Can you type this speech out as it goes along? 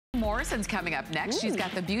Morrison's coming up next. She's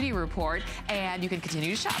got the beauty report, and you can continue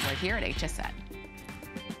to shop right here at HSN.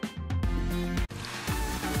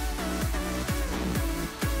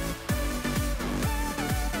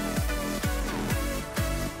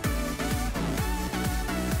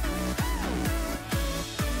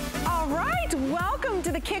 Welcome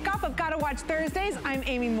to the kickoff of Gotta Watch Thursdays. I'm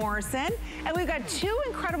Amy Morrison, and we've got 2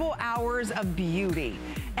 incredible hours of beauty.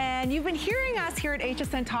 And you've been hearing us here at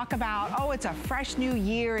HSN talk about, oh, it's a fresh new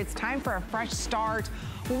year, it's time for a fresh start.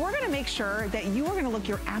 Well, we're gonna make sure that you are gonna look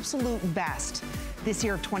your absolute best this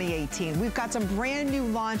year of 2018. We've got some brand new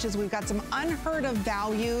launches, we've got some unheard of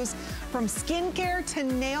values, from skincare to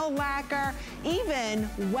nail lacquer, even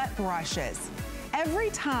wet brushes. Every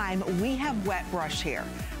time we have wet brush here,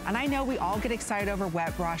 and I know we all get excited over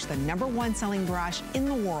wet brush, the #1 selling brush in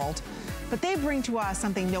the world, but they bring to us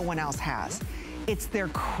something no one else has. It's their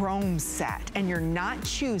chrome set, and you're not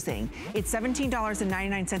choosing. It's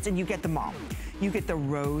 $17.99, and you get them all. You get the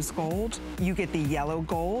rose gold, you get the yellow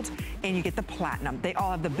gold, and you get the platinum. They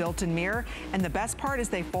all have the built-in mirror, and the best part is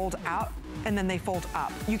they fold out and then they fold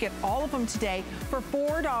up. You get all of them today for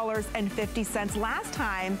 $4.50. Last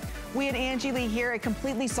time we had Angie Lee here, it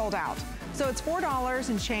completely sold out. So it's $4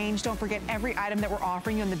 and change. Don't forget, every item that we're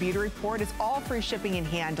offering you in the beauty report is all free shipping and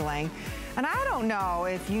handling. And I don't know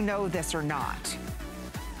if you know this or not,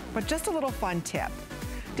 but just a little fun tip.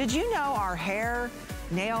 Did you know our hair,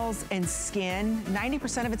 nails, and skin,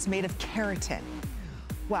 90% of it's made of keratin?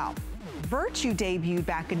 Well, Virtue debuted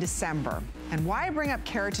back in December. And why I bring up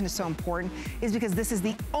keratin is so important is because this is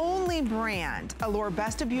the only brand, Allure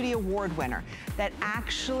Best of Beauty Award winner, that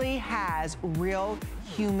actually has real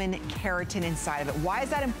human keratin inside of it. Why is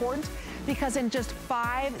that important? Because in just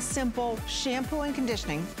 5 simple shampoo and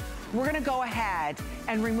conditioning, we're gonna go ahead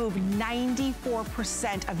and remove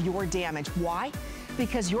 94% of your damage. Why?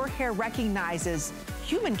 Because your hair recognizes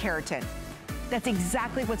human keratin. That's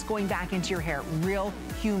exactly what's going back into your hair, real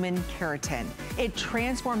human keratin. It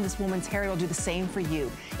transformed this woman's hair, it'll do the same for you.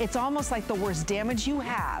 It's almost like the worst damage you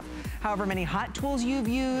have, however many hot tools you've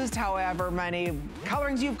used, however many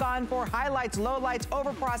colorings you've gone for, highlights, lowlights,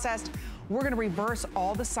 overprocessed, we're gonna reverse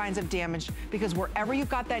all the signs of damage, because wherever you've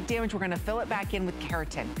got that damage, we're gonna fill it back in with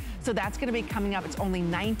keratin. So that's gonna be coming up. It's only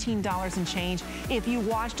 $19 and change. If you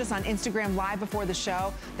watched us on Instagram Live before the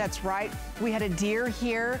show, that's right, we had a deer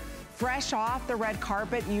here, fresh off the red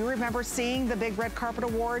carpet. You remember seeing the big red carpet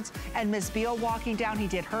awards and Miss Beal walking down. He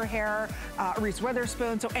did her hair, Reese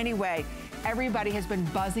Witherspoon. So anyway, everybody has been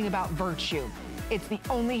buzzing about Virtue. It's the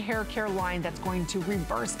only hair care line that's going to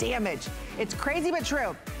reverse damage. It's crazy but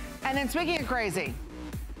true. And then speaking of crazy,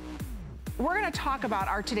 we're gonna talk about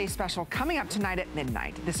our today's special coming up tonight at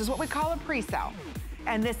midnight. This is what we call a pre-sale.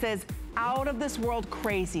 And this is out of this world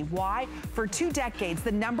crazy. Why? For 2 decades,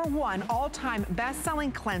 the #1 all-time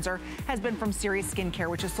best-selling cleanser has been from Serious Skincare,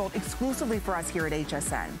 which is sold exclusively for us here at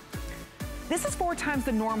HSN. This is 4 times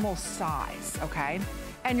the normal size, okay?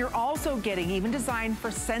 And you're also getting, even designed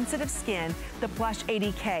for sensitive skin, the Plush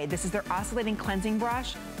 80K. This is their oscillating cleansing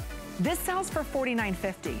brush. This sells for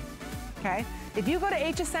 $49.50, okay? If you go to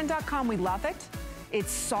hsn.com, we love it.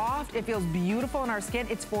 It's soft, it feels beautiful in our skin.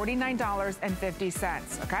 It's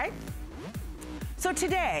 $49.50, okay? So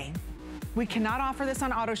today, we cannot offer this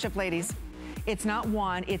on auto ship, ladies. It's not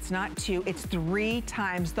 1, it's not 2, it's 3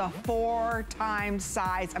 times the 4 times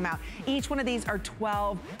size amount. Each one of these are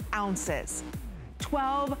 12 ounces.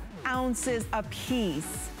 12 ounces a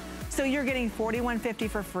piece. So you're getting $41.50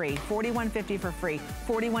 for free, $41.50 for free,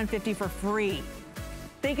 $41.50 for free.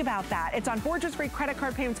 Think about that. It's on fortress-free credit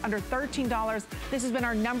card payments under $13. This has been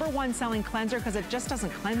our #1 selling cleanser because it just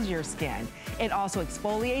doesn't cleanse your skin. It also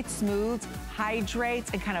exfoliates, smooths,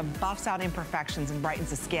 hydrates, and kind of buffs out imperfections and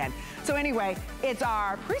brightens the skin. So anyway, it's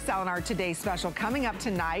our pre-sale and our today's special coming up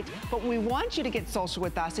tonight, but we want you to get social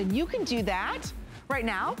with us, and you can do that right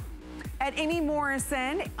now at Amy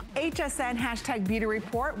Morrison, HSN, #Beauty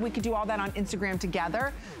Report. We could do all that on Instagram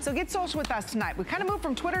together. So get social with us tonight. We kind of moved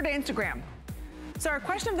from Twitter to Instagram. So our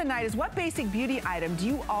question of the night is, what basic beauty item do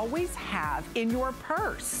you always have in your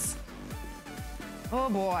purse? Oh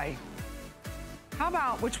boy. How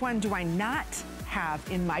about, which one do I not have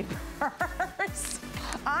in my purse?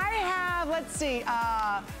 I have, let's see,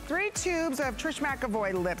 3 tubes of Trish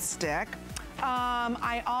McEvoy lipstick.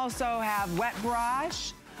 I also have wet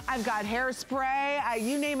brush. I've got hairspray.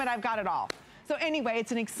 You name it, I've got it all. So anyway,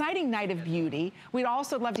 it's an exciting night of beauty. We'd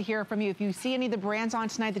also love to hear from you. If you see any of the brands on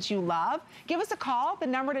tonight that you love, give us a call. The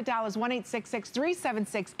number to dial is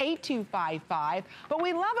 1-866-376-8255. But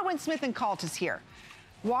we love it when Smith & Colt is here.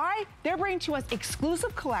 Why? They're bringing to us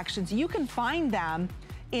exclusive collections. You can find them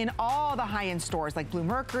in all the high-end stores like Blue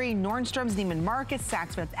Mercury, Nordstrom's, Neiman Marcus,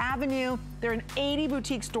 Saks Fifth Avenue. They're in 80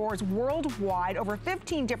 boutique stores worldwide, over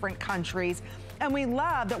 15 different countries. And we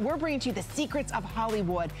love that we're bringing to you the secrets of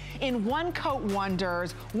Hollywood in one coat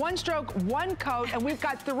wonders, one stroke, one coat, and we've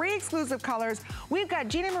got 3 exclusive colors. We've got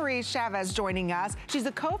Gina Marie Chavez joining us. She's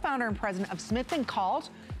the co-founder and president of Smith & Calt.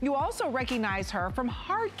 You also recognize her from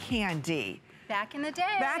Hard Candy. Back in the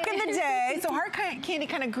day. Back in the day. So Hard Candy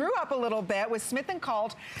kind of grew up a little bit with Smith &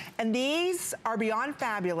 Calt, and these are beyond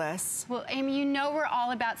fabulous. Well, Amy, you know we're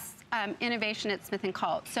all about innovation at Smith &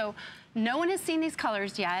 Calt. So no one has seen these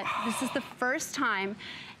colors yet. This is the first time.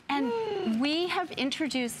 And we have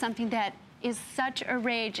introduced something that is such a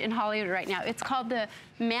rage in Hollywood right now. It's called the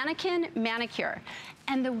mannequin manicure.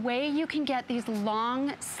 And the way you can get these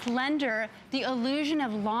long, slender, the illusion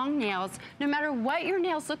of long nails, no matter what your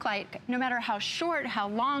nails look like, no matter how short, how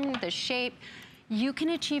long, the shape, you can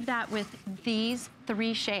achieve that with these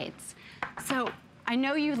 3 shades. So I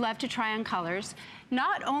know you love to try on colors.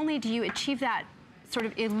 Not only do you achieve that sort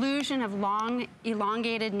of illusion of long,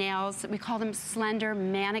 elongated nails, we call them slender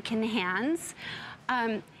mannequin hands,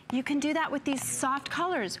 you can do that with these soft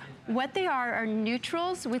colors. What they are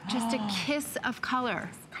neutrals with just a kiss of color.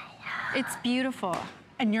 It's beautiful.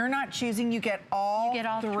 And you're not choosing, you get all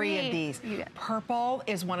 3 of these. Purple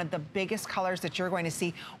is one of the biggest colors that you're going to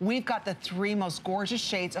see. We've got the 3 most gorgeous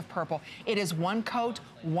shades of purple. It is one coat,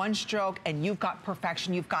 one stroke, and you've got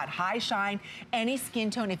perfection. You've got high shine, any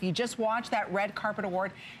skin tone. If you just watch that red carpet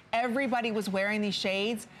award, everybody was wearing these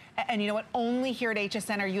shades. And you know what? Only here at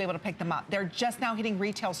HSN are you able to pick them up. They're just now hitting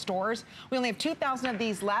retail stores. We only have 2,000 of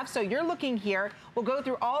these left, so you're looking here. We'll go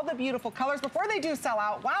through all the beautiful colors before they do sell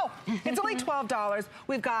out. Wow, it's only $12.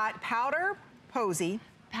 We've got Powder Posy.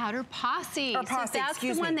 Powder Posse. Or Posse, so that's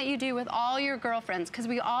the one that you do with all your girlfriends, because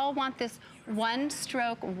we all want this one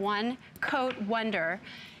stroke, one coat wonder.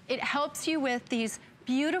 It helps you with these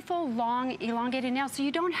beautiful, long, elongated nails, so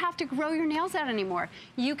you don't have to grow your nails out anymore.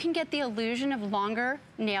 You can get the illusion of longer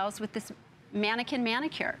nails with this mannequin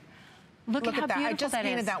manicure. Look at how beautiful that is. I just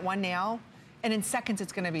painted that one nail, and in seconds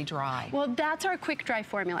it's gonna be dry. Well, that's our quick dry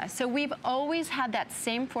formula. So we've always had that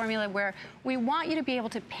same formula where we want you to be able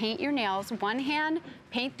to paint your nails, one hand,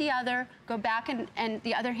 paint the other, go back and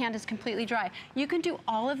the other hand is completely dry. You can do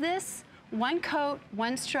all of this, one coat,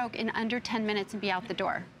 one stroke in under 10 minutes and be out the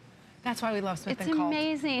door. That's why we love Smith & Calt. It's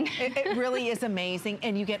amazing. It really is amazing,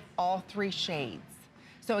 and you get all 3 shades.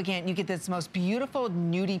 So again, you get this most beautiful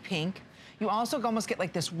nudie pink. You also almost get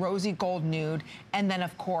like this rosy gold nude, and then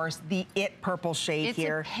of course the purple shade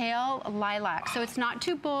here. It's a pale lilac, so it's not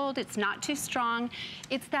too bold, it's not too strong.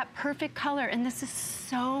 It's that perfect color, and this is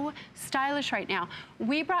so stylish right now.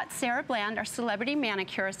 We brought Sarah Bland, our celebrity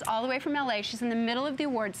manicurist, all the way from LA. She's in the middle of the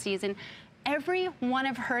award season. Every one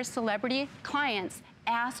of her celebrity clients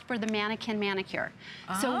asked for the mannequin manicure.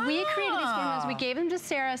 So we created these formulas, we gave them to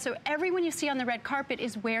Sarah, so everyone you see on the red carpet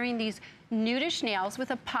is wearing these nudish nails with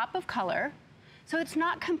a pop of color. So it's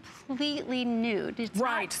not completely nude. It's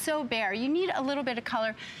not so bare. You need a little bit of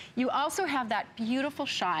color. You also have that beautiful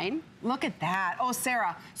shine. Look at that. Oh,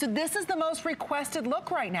 Sarah, so this is the most requested look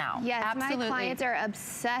right now. Yes, absolutely. My clients are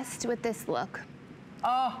obsessed with this look.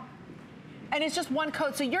 Oh. And it's just one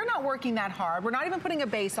coat, so you're not working that hard. We're not even putting a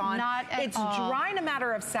base on. Not at all. It's dry in a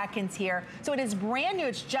matter of seconds here. So it is brand new.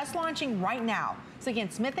 It's just launching right now. So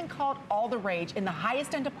again, Smith & Calt, all the rage in the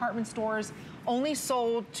highest end department stores, only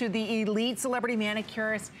sold to the elite celebrity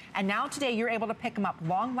manicurists. And now today, you're able to pick them up.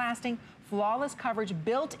 Long-lasting, flawless coverage,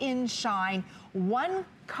 built-in shine, one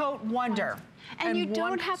coat wonder. And you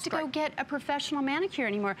don't have to go get a professional manicure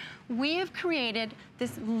anymore. We have created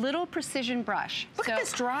this little precision brush. Look at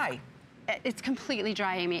this dry. It's completely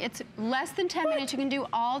dry, Amy. It's less than 10 minutes. You can do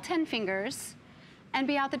all 10 fingers and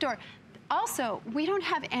be out the door. Also, we don't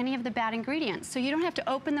have any of the bad ingredients, so you don't have to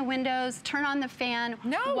open the windows, turn on the fan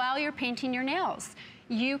while you're painting your nails.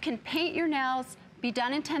 You can paint your nails, be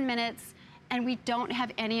done in 10 minutes, and we don't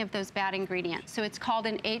have any of those bad ingredients. So it's called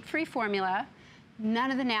an 8-free formula.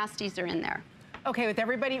 None of the nasties are in there. Okay, with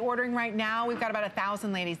everybody ordering right now, we've got about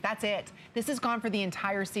 1,000 ladies. That's it. This is gone for the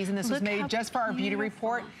entire season. This was made just for our beauty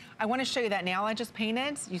report. I want to show you that nail I just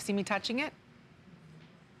painted. You see me touching it?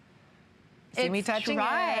 See me touching it?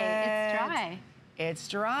 It's dry. It's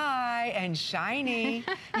dry and shiny.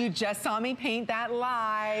 You just saw me paint that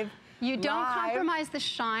live. You don't compromise the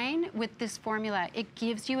shine with this formula. It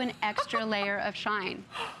gives you an extra layer of shine.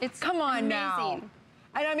 It's Come on amazing. Now.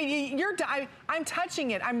 And I mean, I'm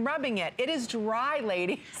touching it, I'm rubbing it. It is dry,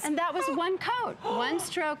 ladies. And that was one coat, one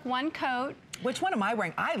stroke, one coat. Which one am I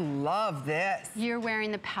wearing? I love this. You're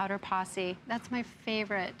wearing the Powder Posse. That's my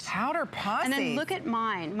favorite. Powder Posse. And then look at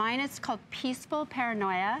mine. Mine is called Peaceful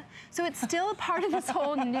Paranoia. So it's still a part of this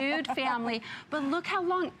whole nude family, but look how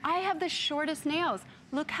long. I have the shortest nails.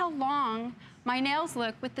 Look how long my nails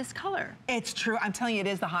look with this color. It's true. I'm telling you, it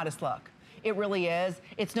is the hottest look. It really is.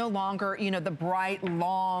 It's no longer, you know, the bright,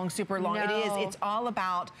 long, super long. No. It is. It's all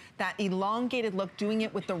about that elongated look, doing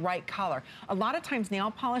it with the right color. A lot of times nail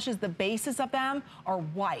polishes, the bases of them are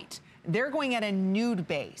white. They're going at a nude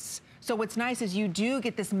base. So what's nice is you do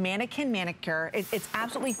get this mannequin manicure. It's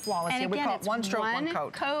absolutely flawless. And we again, call it it's one stroke,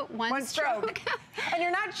 one coat. One stroke. And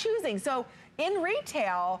you're not choosing. So in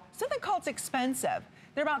retail, something called it's expensive.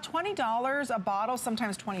 They're about $20 a bottle,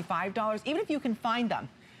 sometimes $25, even if you can find them.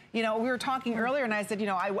 You know, we were talking earlier and I said, you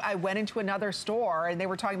know, I went into another store and they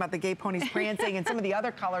were talking about the gay ponies prancing and some of the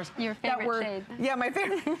other colors. Your favorite that were, shade. Yeah, my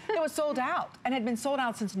favorite. That was sold out and had been sold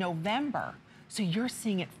out since November. So you're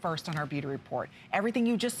seeing it first on our beauty report. Everything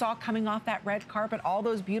you just saw coming off that red carpet, all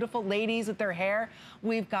those beautiful ladies with their hair.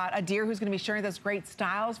 We've got Adir who's gonna be sharing those great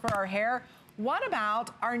styles for our hair. What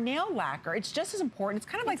about our nail lacquer? It's just as important.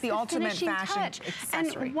 It's kind of like the ultimate fashion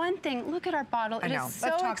accessory. And one thing, look at our bottle. It is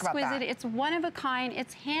so exquisite. It's one of a kind.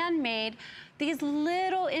 It's handmade. These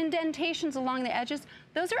little indentations along the edges,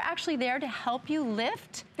 those are actually there to help you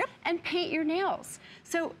lift and paint your nails.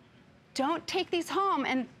 So don't take these home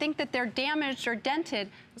and think that they're damaged or dented.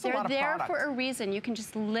 They're there for a reason. You can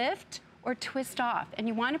just lift or twist off. And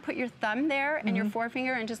you want to put your thumb there and your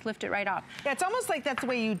forefinger and just lift it right off. Yeah, it's almost like that's the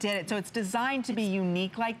way you did it. So it's designed to be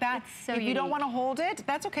unique like that. It's so if you unique. don't want to hold it,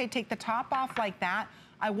 that's okay. Take the top off like that.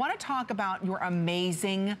 I want to talk about your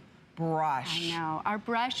amazing brush. I know. Our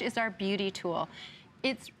brush is our beauty tool.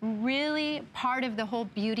 It's really part of the whole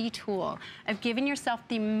beauty tool of giving yourself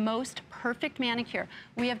the most perfect manicure.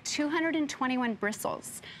 We have 221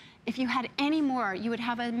 bristles. If you had any more, you would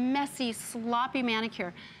have a messy, sloppy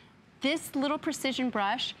manicure. This little precision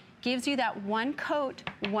brush gives you that one coat,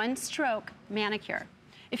 one stroke manicure.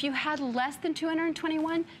 If you had less than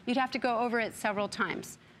 221, you'd have to go over it several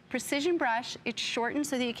times. Precision brush, it's shortened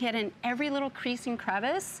so that you get in every little crease and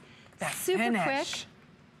crevice. Super quick.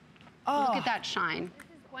 Oh. Look at that shine.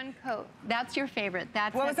 This is one coat. That's your favorite.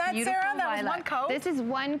 That's what was that, Sarah? That was one coat? This is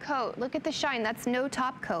one coat. Look at the shine. That's no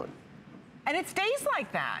top coat. And it stays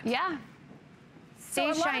like that. Yeah. So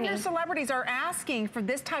a lot of your celebrities are asking for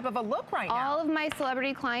this type of a look right now. All of my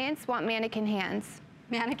celebrity clients want mannequin hands.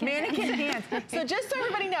 Mannequin hands. So just so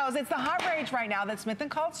everybody knows, it's the hot rage right now that Smith &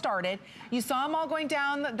 Cult started. You saw them all going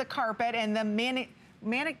down the carpet and the mannequin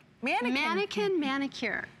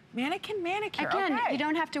manicure. Mannequin manicure, Again, okay. you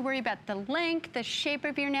don't have to worry about the length, the shape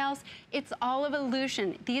of your nails. It's all of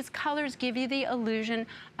illusion. These colors give you the illusion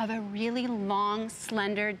of a really long,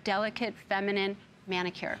 slender, delicate, feminine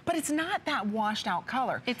manicure. But it's not that washed out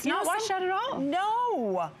color. It's not washed out at all.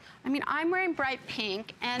 No. I mean, I'm wearing bright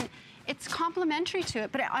pink and it's complementary to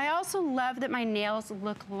it, but I also love that my nails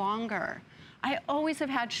look longer. I always have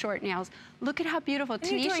had short nails. Look at how beautiful.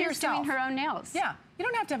 Tanisha's doing her own nails. Yeah, you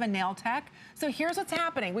don't have to have a nail tech. So here's what's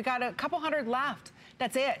happening. We got a couple hundred left.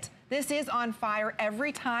 That's it. This is on fire.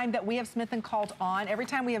 Every time that we have Smith & Cult on, every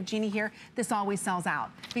time we have Jeannie here, this always sells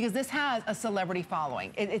out because this has a celebrity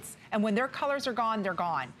following. And when their colors are gone, they're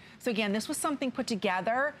gone. So again, this was something put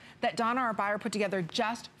together that Donna, our buyer, put together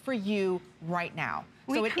just for you right now.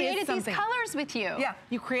 We created these colors with you. Yeah,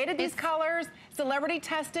 you created these colors, celebrity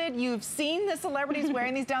tested. You've seen the celebrities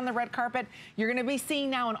wearing these down the red carpet. You're gonna be seeing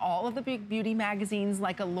now in all of the big beauty magazines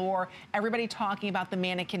like Allure, everybody talking about the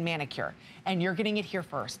mannequin manicure. And you're getting it here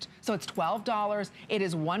first. So it's $12. It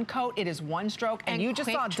is one coat, it is one stroke, and you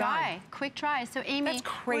just saw done. Quick dry. So Amy, that's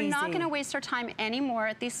crazy. We're not gonna waste our time anymore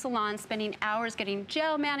at these salons spending hours getting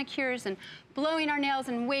gel manicures and blowing our nails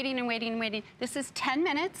and waiting and waiting and waiting. This is 10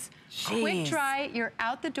 minutes, quick dry, you're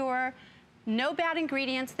out the door. No bad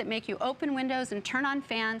ingredients that make you open windows and turn on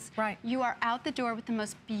fans. Right. You are out the door with the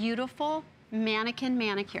most beautiful mannequin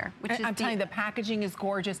manicure, which is I'm telling you, the packaging is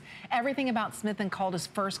gorgeous. Everything about Smith & Cult is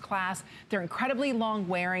first class. They're incredibly long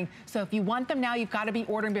wearing. So if you want them now, you've got to be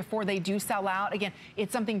ordering before they do sell out. Again,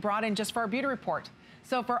 it's something brought in just for our beauty report.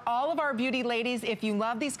 So for all of our beauty ladies, if you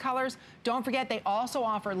love these colors, don't forget they also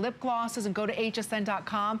offer lip glosses, and go to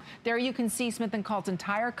hsn.com. There you can see Smith & Cult's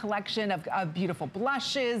entire collection of beautiful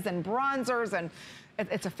blushes and bronzers, and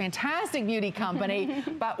it's a fantastic beauty company.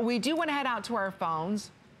 But we do want to head out to our phones.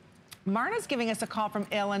 Marna's giving us a call from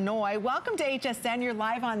Illinois. Welcome to HSN. You're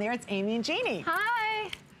live on there. It's Amy and Jeannie. Hi.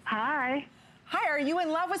 Hi. Hi, are you in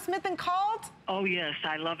love with Smith & Cult? Oh, yes,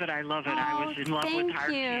 I love it. I love it. I was in love with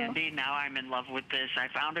hard candy. Now I'm in love with this. I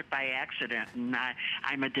found it by accident, and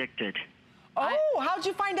I'm addicted. Oh, how'd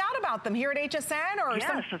you find out about them? Here at HSN or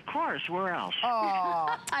Yes, of course. Where else?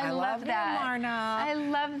 Oh, I love that. You, Marna. I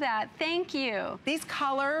love that. Thank you. These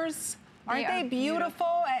colors, aren't they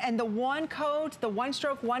beautiful? And the one coat, the one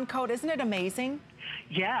stroke, one coat, isn't it amazing?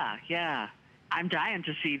 Yeah, yeah. I'm dying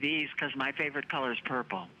to see these because my favorite color is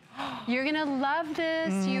purple. You're gonna love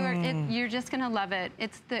this. You're just gonna love it.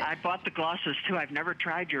 I bought the glosses too. I've never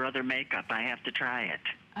tried your other makeup. I have to try it.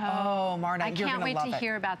 Oh, Marna, I can't wait to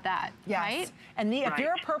hear about that. Yes. Right? And if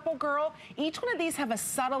you're a purple girl, each one of these have a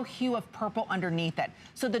subtle hue of purple underneath it.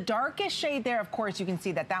 So the darkest shade there, of course, you can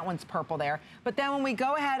see that one's purple there. But then when we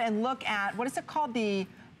go ahead and look at, what is it called? The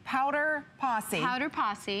Powder Posse. Powder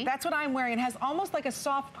Posse. That's what I'm wearing. It has almost like a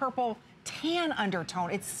soft purple tan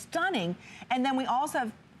undertone. It's stunning. And then we also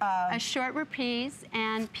have a short reprise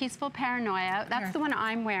and Peaceful Paranoia. That's the one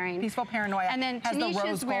I'm wearing. Peaceful Paranoia. And then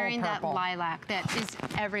Tanisha's wearing that lilac that is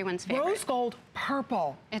everyone's favorite. Rose gold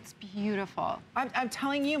purple. It's beautiful. I'm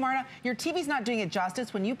telling you, Marna, your TV's not doing it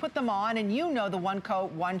justice. When you put them on, and you know the one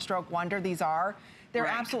coat, one stroke wonder these are, they're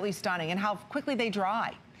absolutely stunning, and how quickly they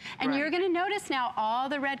dry. And you're going to notice now all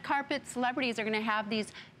the red carpet celebrities are going to have these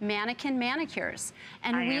mannequin manicures.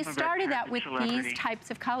 And we started that with these types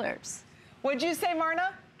of colors. What'd you say,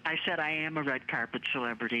 Marna? I said I am a red carpet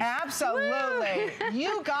celebrity. Absolutely.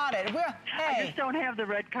 You got it. I just don't have the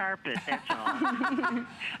red carpet, that's all.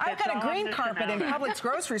 I've got a green carpet in Publix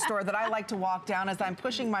grocery store that I like to walk down as I'm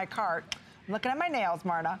pushing my cart. I'm looking at my nails,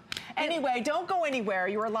 Marna. Anyway, don't go anywhere.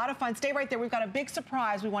 You were a lot of fun. Stay right there. We've got a big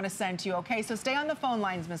surprise we want to send to you, okay? So stay on the phone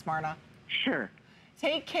lines, Miss Marna. Sure.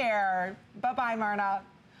 Take care. Bye-bye, Marna.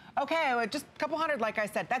 Okay, well, just a couple hundred, like I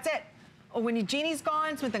said. That's it. When Jeannie's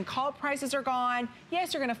gone, Smith & Call prices are gone.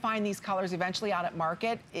 Yes, you're going to find these colors eventually out at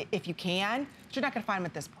market, if you can, but you're not going to find them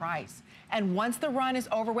at this price. And once the run is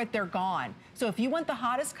over with, they're gone. So if you want the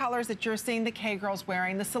hottest colors that you're seeing the K-girls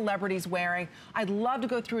wearing, the celebrities wearing, I'd love to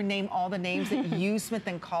go through and name all the names that use Smith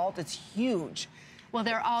 & Call. It's huge. Well,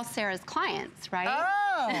 they're all Sarah's clients, right?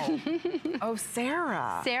 Oh, oh,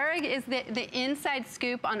 Sarah. Sarah is the inside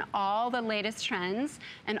scoop on all the latest trends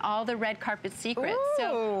and all the red carpet secrets. Ooh.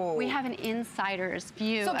 So we have an insider's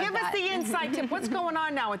view So of give us the inside tip. What's going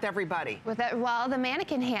on now with everybody? With that, well, the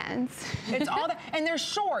mannequin hands. It's all that, and they're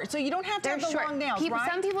short, so you don't have to have the long nails, right?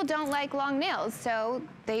 Some people don't like long nails, so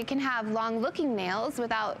they can have long-looking nails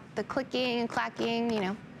without the clicking and clacking, you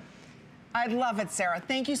know. I love it, Sarah.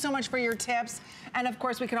 Thank you so much for your tips. And of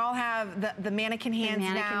course, we can all have the mannequin hands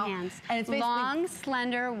now. Hands. And it's long,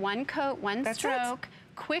 slender, one coat, one stroke,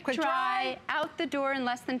 quick dry, out the door in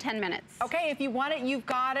less than 10 minutes. Okay, if you want it, you've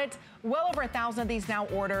got it. Well over 1,000 of these now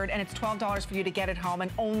ordered, and it's $12 for you to get it home.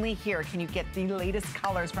 And only here can you get the latest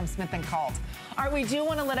colors from Smith & Call. All right, we do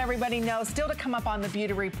want to let everybody know, still to come up on the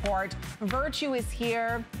beauty report, Virtue is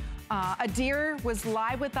here. Adir was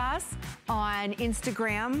live with us on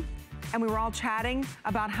Instagram, and we were all chatting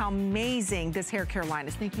about how amazing this hair care line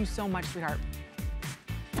is. Thank you so much, sweetheart.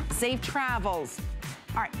 Safe travels.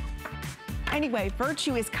 All right. Anyway,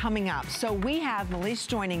 Virtue is coming up. So we have Melise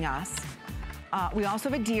joining us. We also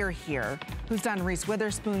have Adir here, who's done Reese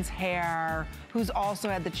Witherspoon's hair, who's also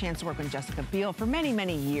had the chance to work with Jessica Biel for many,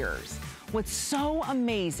 many years. What's so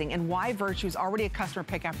amazing and why Virtue is already a customer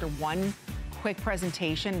pick after one quick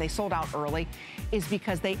presentation, they sold out early, is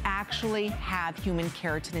because they actually have human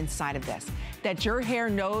keratin inside of this that your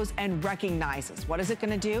hair knows and recognizes. What is it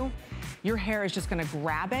gonna do? Your hair is just gonna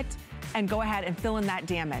grab it and go ahead and fill in that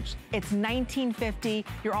damage. It's $19.50.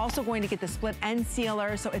 You're also going to get the split end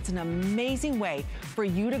sealer, so it's an amazing way for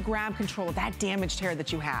you to grab control of that damaged hair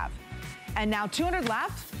that you have. And now 200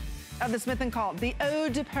 left of the Smith & Call, the Eau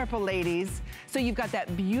de Purple ladies. So you've got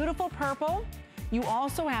that beautiful purple. You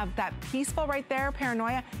also have that peaceful right there,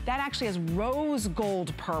 Paranoia. That actually has rose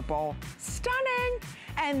gold purple. Stunning.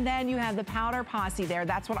 And then you have the Powder Posse there.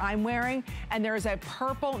 That's what I'm wearing. And there's a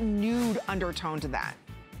purple nude undertone to that.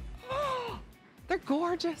 They're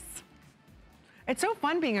gorgeous. It's so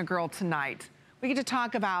fun being a girl tonight. We get to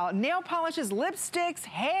talk about nail polishes, lipsticks,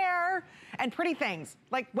 hair, and pretty things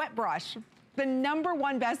like Wet Brush, the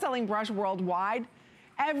 #1 best-selling brush worldwide.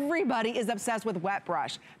 Everybody is obsessed with Wet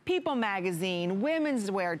Brush. People Magazine,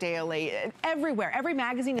 Women's Wear Daily, everywhere. Every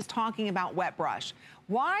magazine is talking about Wet Brush.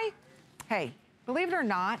 Why? Hey, believe it or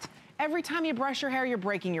not, every time you brush your hair, you're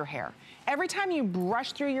breaking your hair. Every time you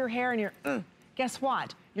brush through your hair and you're, guess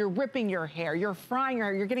what? You're ripping your hair, you're frying your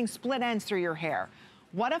hair, you're getting split ends through your hair.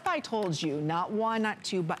 What if I told you, not one, not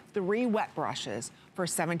two, but 3 wet brushes for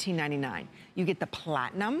 $17.99? You get the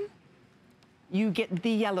platinum, you get the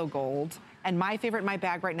yellow gold, and my favorite in my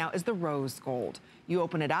bag right now is the rose gold. You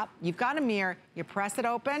open it up, you've got a mirror, you press it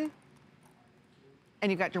open,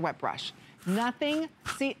 and you've got your wet brush. Nothing,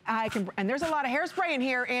 see, and there's a lot of hairspray in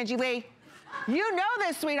here, Angie Lee. You know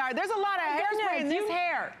this, sweetheart. There's a lot of hairspray in this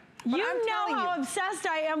hair. But you know how obsessed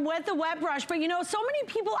I am with the wet brush, but you know, so many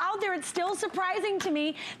people out there, it's still surprising to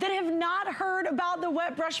me that have not heard about the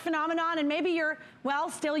wet brush phenomenon, and maybe you're, well,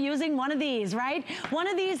 still using one of these, right? One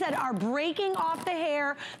of these that are breaking off the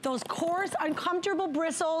hair, those coarse, uncomfortable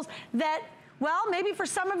bristles that, well, maybe for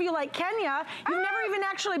some of you like Kenya, you've never even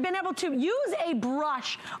actually been able to use a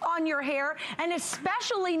brush on your hair, and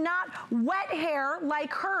especially not wet hair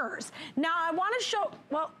like hers. Now, I want to show,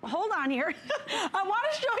 well, hold on here. I want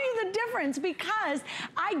to show you the difference because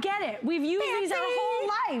I get it. We've used these our whole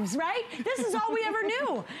lives, right? This is all we ever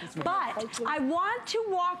knew. But I want to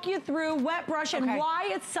walk you through wet brush and why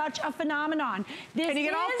it's such a phenomenon. And you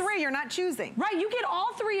get all three, you're not choosing. Right, you get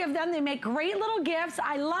all three of them. They make great little gifts.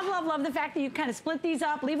 I love, love, love the fact that you kind of split these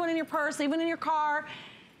up, leave one in your purse, leave one in your car.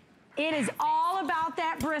 It is all about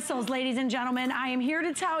that bristles, ladies and gentlemen. I am here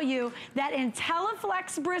to tell you that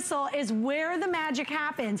IntelliFlex bristle is where the magic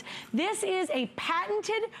happens. This is a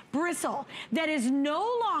patented bristle that is no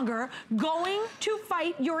longer going to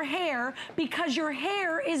fight your hair because your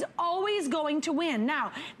hair is always going to win.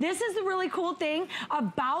 Now, this is the really cool thing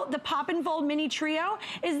about the Pop and Fold Mini Trio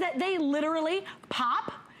is that they literally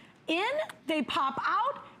pop in, they pop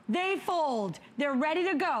out, they fold. They're ready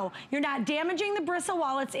to go. You're not damaging the bristle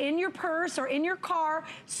while it's in your purse or in your car.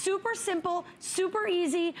 Super simple, super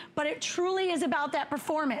easy, but it truly is about that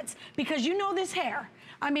performance because you know this hair.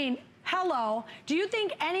 I mean, hello. Do you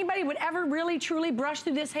think anybody would ever really truly brush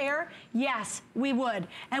through this hair? Yes, we would.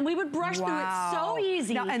 And we would brush through it so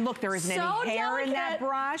easy. Now, and look, there isn't any hair in that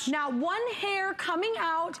brush. Now, one hair coming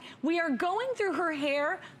out, we are going through her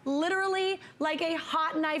hair literally like a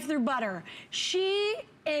hot knife through butter. She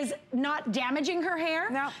is not damaging her hair.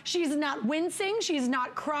 No. She's not wincing. She's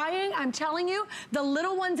not crying. I'm telling you, the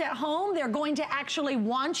little ones at home, they're going to actually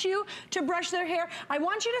want you to brush their hair. I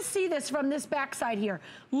want you to see this from this backside here.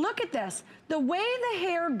 Look at this. The way the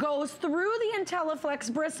hair goes through the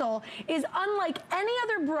IntelliFlex bristle is unlike any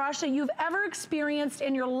other brush that you've ever experienced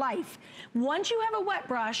in your life. Once you have a wet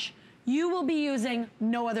brush, you will be using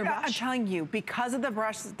no other brush. I'm telling you, because of the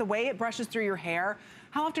brush, the way it brushes through your hair,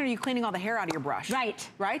 how often are you cleaning all the hair out of your brush? Right.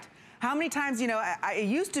 Right? How many times, you know, it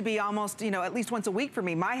used to be almost, you know, at least once a week for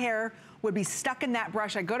me, my hair would be stuck in that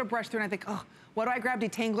brush. I go to brush through and I think, oh, what do I grab?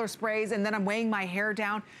 Detangler sprays, and then I'm weighing my hair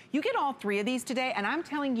down. You get all three of these today, and I'm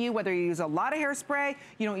telling you, whether you use a lot of hairspray,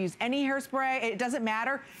 you don't use any hairspray, it doesn't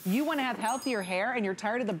matter. You want to have healthier hair and you're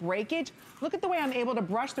tired of the breakage. Look at the way I'm able to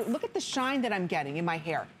brush through. Look at the shine that I'm getting in my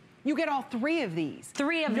hair. You get all three of these.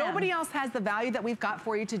 Three of them. Nobody else has the value that we've got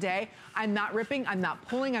for you today. I'm not ripping, I'm not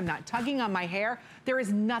pulling, I'm not tugging on my hair. There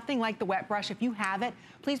is nothing like the wet brush. If you have it,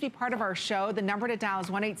 please be part of our show. The number to dial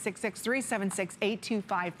is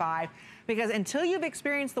 1-866-376-8255. Because until you've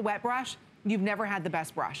experienced the wet brush, you've never had the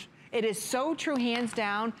best brush. It is so true, hands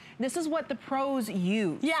down. This is what the pros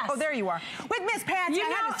use. Yes. Oh, there you are. With Miss Patsy, I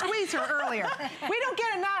had to squeeze her earlier. We don't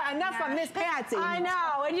get enough of Miss Patsy. I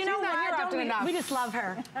know, and you know what? We just love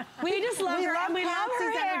her. We just love her, and we love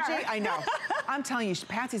her hair. Energy. I know. I'm telling you,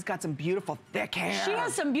 Patsy's got some beautiful thick hair. She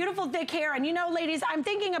has some beautiful thick hair, and you know, ladies, I'm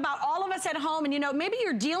thinking about all of us at home, and you know, maybe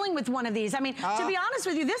you're dealing with one of these. I mean, to be honest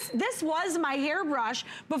with you, this was my hairbrush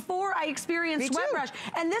before I experienced wet brush,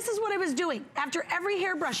 and this is what I was doing after every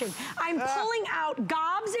hair brushing. I'm pulling out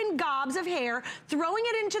gobs and gobs of hair, throwing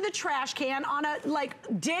it into the trash can on a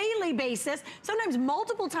daily basis, sometimes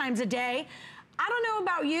multiple times a day. I don't know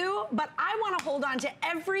about you, but I want to hold on to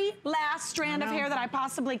every last strand of hair that I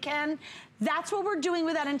possibly can. That's what we're doing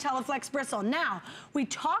with that IntelliFlex bristle. Now, we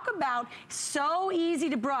talk about so easy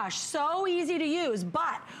to brush, so easy to use,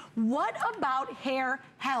 but what about hair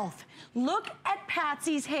health? Look at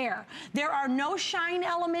Patsy's hair. There are no shine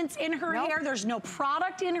elements in her hair. There's no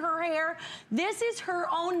product in her hair. This is her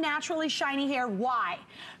own naturally shiny hair. Why?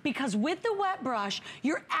 Because with the wet brush,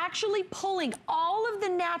 you're actually pulling all of the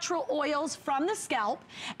natural oils from the scalp,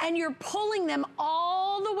 and you're pulling them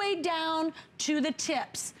all the way down to the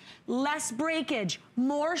tips. Less breakage,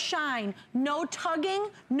 more shine, no tugging,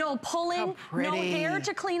 no pulling, no hair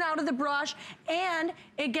to clean out of the brush, and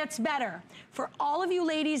it gets better. For all of you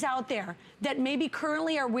ladies out there that maybe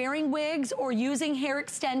currently are wearing wigs or using hair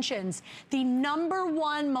extensions, the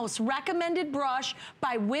 #1 most recommended brush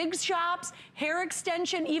by wig shops, hair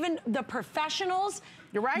extension, even the professionals,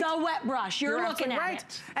 you're right. The wet brush. You're looking at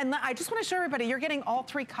it. And I just want to show everybody, you're getting all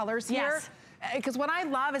three colors here. Yes. Because what I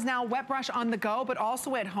love is now wet brush on the go, but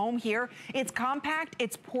also at home here. It's compact,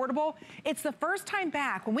 it's portable. It's the first time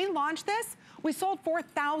back. When we launched this, we sold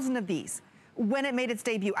 4,000 of these when it made its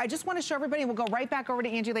debut. I just want to show everybody, and we'll go right back over to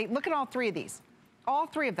Angie Lee. Look at all three of these. All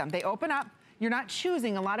three of them. They open up. You're not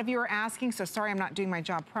choosing. A lot of you are asking, so sorry I'm not doing my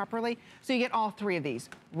job properly. So you get all three of these.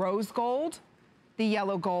 Rose gold, the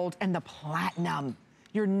yellow gold, and the platinum.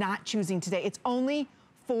 You're not choosing today. It's only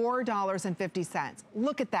 $4.50.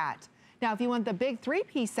 Look at that. Now, if you want the big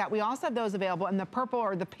three-piece set, we also have those available in the purple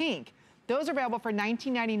or the pink. Those are available for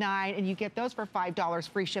 $19.99, and you get those for $5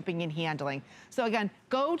 free shipping and handling. So again,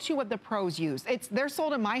 go to what the pros use. They're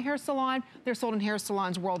sold in my hair salon. They're sold in hair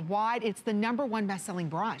salons worldwide. It's the #1 best-selling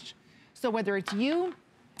brush. So whether it's you,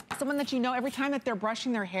 someone that you know, every time that they're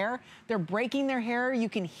brushing their hair, they're breaking their hair, you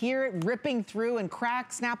can hear it ripping through and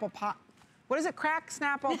crack, snapple, pop. What is it? Crack,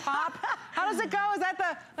 snapple, pop? How does it go? Is that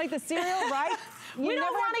the cereal, right? We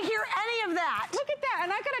don't want to hear any of that. Look at that,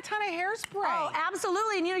 and I got a ton of hairspray. Oh,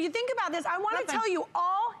 absolutely. And you think about this, I want to tell you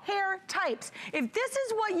all hair types. If this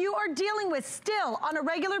is what you are dealing with still on a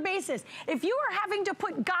regular basis, if you are having to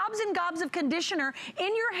put gobs and gobs of conditioner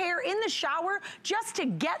in your hair in the shower just to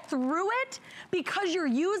get through it because you're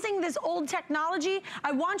using this old technology,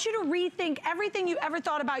 I want you to rethink everything you ever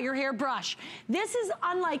thought about your hairbrush. This is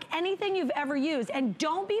unlike anything you've ever used, and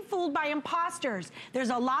don't be fooled by imposters. There's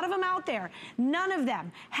a lot of them out there. None of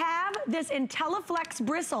them have this IntelliFlex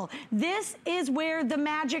bristle. This is where the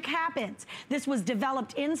magic happens. This was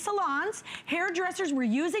developed in salons. Hairdressers were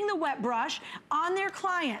using the wet brush on their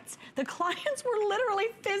clients. The clients were literally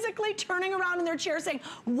physically turning around in their chair saying,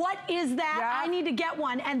 what is that? Yeah. I need to get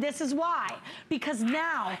one. And this is why. Because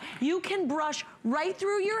now you can brush right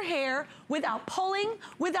through your hair without pulling,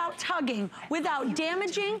 without tugging, without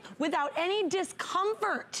damaging, without any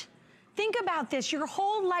discomfort. Think about this. Your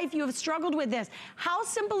whole life you have struggled with this. How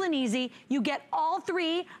simple and easy. You get all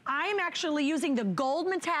three. I am actually using the gold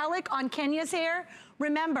metallic on Kenya's hair.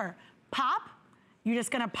 Remember, pop. You're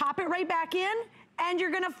just going to pop it right back in, and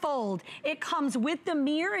you're going to fold. It comes with the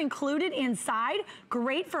mirror included inside.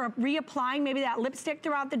 Great for reapplying maybe that lipstick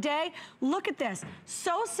throughout the day. Look at this.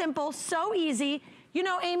 So simple, so easy. You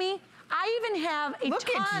know, Amy, I even have a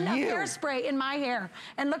ton of hairspray in my hair.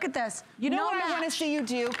 And look at this. You know what I want to see you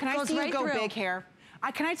do? Can I see you go big hair?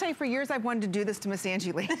 Can I tell you, for years I've wanted to do this to Miss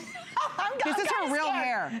Angie Lee. This is her real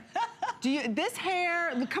hair. This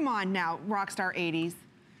hair, come on now, Rockstar 80s.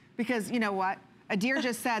 Because you know what? Adir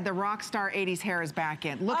just said the Rockstar 80s hair is back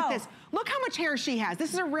in. Look at this. Look how much hair she has.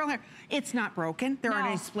 This is her real hair. It's not broken. There aren't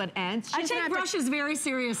any split ends. I take brushes very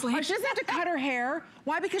seriously. She doesn't have to cut her hair.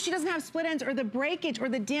 Why? Because she doesn't have split ends or the breakage or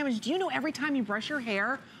the damage. Do you know every time you brush your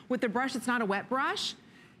hair with a brush that's not a wet brush,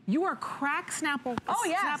 you are crack, snapple,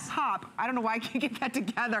 snap, pop. I don't know why I can't get that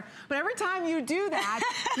together. But every time you do that,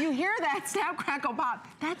 you hear that snap, crackle, pop.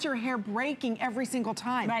 That's your hair breaking every single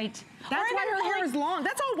time. Right. That's why her hair is long.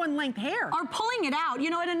 That's all one length hair. Or pulling it out. You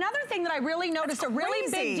know, and another thing that I really noticed, a really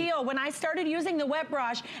big deal when I started using the wet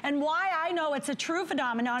brush, and why I know it's a true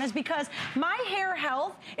phenomenon is because my hair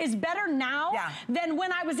health is better now than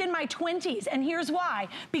when I was in my 20s. And here's why.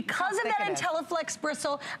 Because of that IntelliFlex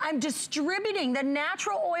bristle, I'm distributing the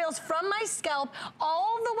natural oils from my scalp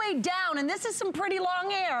all the way down, and this is some pretty long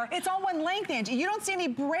hair. It's all one length, Angie. You don't see any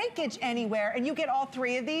breakage anywhere, and you get all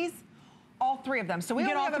three of these. All three of them. So we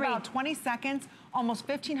only have about 20 seconds, almost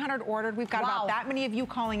 1,500 ordered. We've got about that many of you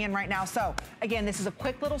calling in right now. So again, this is a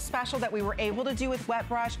quick little special that we were able to do with Wet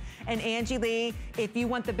Brush and Angie Lee. If you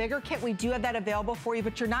want the bigger kit, we do have that available for you,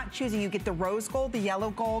 but you're not choosing. You get the rose gold, the yellow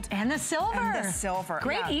gold. And the silver. And the silver.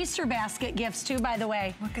 Great Easter basket gifts too, by the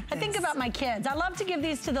way. Look at this. I think about my kids. I love to give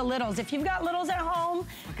these to the littles. If you've got littles at home,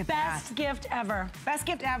 best gift ever. Best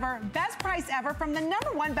gift ever. Best price ever from the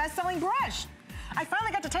 #1 best-selling brush. I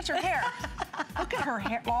finally got to touch her hair. Look at her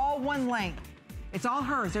hair, all one length. It's all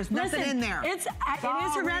hers. There's nothing in there. It is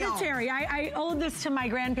hereditary. I owe this to my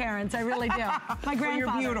grandparents. I really do. My grandfather. Well,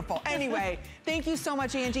 you're beautiful. Anyway, thank you so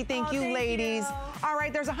much, Angie. Thank you, ladies. All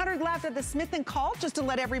right, there's 100 left at the Smith & Colt, just to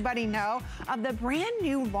let everybody know of the brand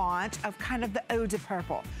new launch of kind of the Eau de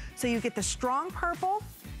Purple. So you get the strong purple.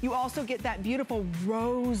 You also get that beautiful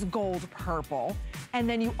rose gold purple. And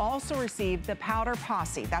then you also receive the powder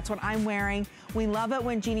posse. That's what I'm wearing. We love it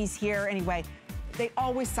when Jeannie's here. Anyway, they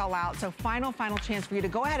always sell out. So final chance for you to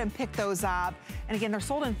go ahead and pick those up. And again, they're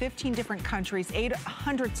sold in 15 different countries,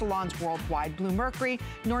 800 salons worldwide. Blue Mercury,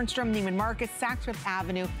 Nordstrom, Neiman Marcus, Saks Fifth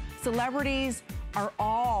Avenue. Celebrities are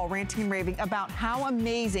all ranting and raving about how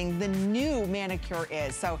amazing the new manicure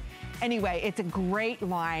is. So anyway, it's a great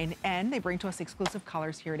line, and they bring to us exclusive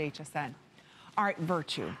colors here at HSN. All right,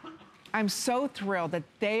 Virtue. I'm so thrilled that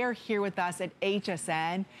they are here with us at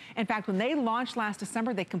HSN. In fact, when they launched last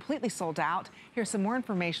December, they completely sold out. Here's some more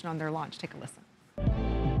information on their launch. Take a listen.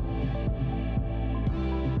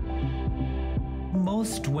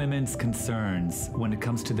 most women's concerns when it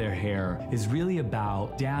comes to their hair is really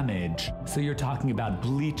about damage. So you're talking about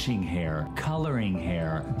bleaching hair, coloring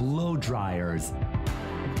hair, blow dryers.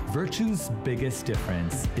 Virtue's biggest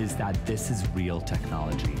difference is that this is real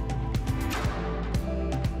technology.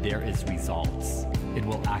 There is results. It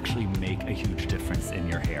will actually make a huge difference in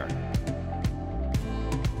your hair.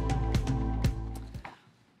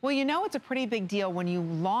 Well, you know it's a pretty big deal when you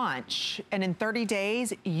launch and in 30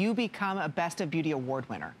 days, you become a Best of Beauty Award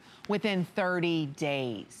winner within 30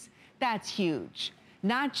 days. That's huge.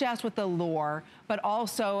 Not just with Allure, but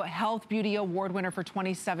also Health Beauty Award winner for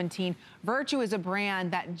 2017. Virtue is a brand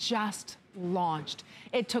that just launched.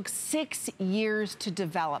 It took 6 years to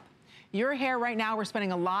develop. Your hair right now, we're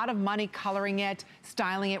spending a lot of money coloring it,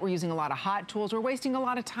 styling it. We're using a lot of hot tools. We're wasting a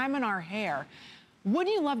lot of time on our hair.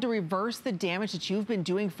 Wouldn't you love to reverse the damage that you've been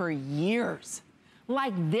doing for years?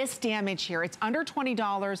 Like this damage here, it's under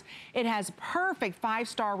 $20. It has perfect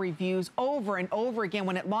 5-star reviews over and over again.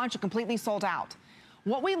 When it launched, it completely sold out.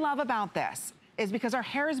 What we love about this is because our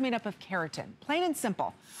hair is made up of keratin, plain and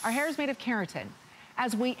simple. Our hair is made of keratin.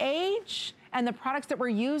 As we age and the products that we're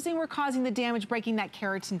using, we're causing the damage, breaking that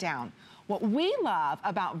keratin down. What we love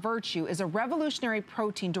about Virtue is a revolutionary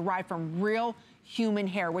protein derived from real human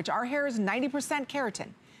hair, which our hair is 90% keratin.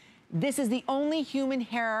 This is the only human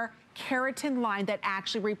hair keratin line that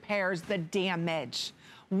actually repairs the damage.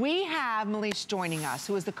 We have Melise joining us,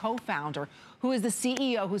 who is the co-founder, who is the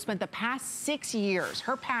CEO, who spent the past 6 years,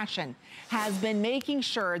 her passion has been making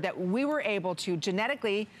sure that we were able to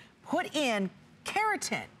genetically put in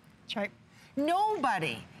keratin. That's right.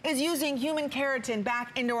 Nobody is using human keratin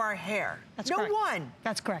back into our hair. That's no correct. one.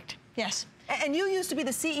 That's correct. Yes. And you used to be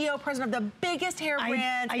the CEO, president of the biggest hair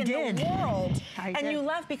brand in the world. And you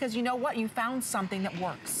left because you know what? You found something that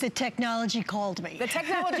works. The technology called me. The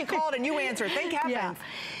technology called and you answered. Thank heavens. Yeah.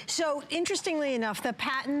 So interestingly enough, the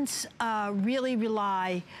patents really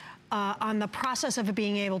rely on the process of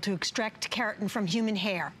being able to extract keratin from human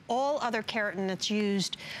hair. All other keratin that's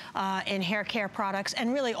used in hair care products,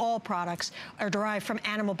 and really all products, are derived from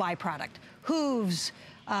animal byproduct. Hooves,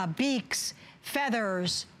 beaks,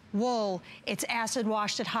 feathers, wool. It's acid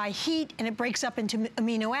washed at high heat, and it breaks up into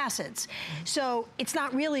amino acids. So it's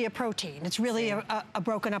not really a protein. It's really a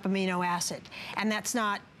broken up amino acid. And that's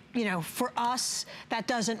not, you know, for us, that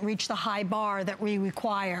doesn't reach the high bar that we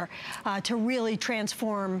require to really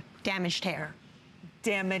transform damaged hair.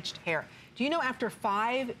 Damaged hair. Do you know after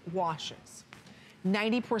 5 washes,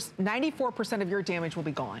 94% of your damage will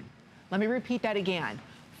be gone? Let me repeat that again.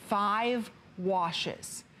 5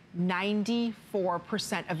 washes,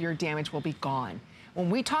 94% of your damage will be gone. When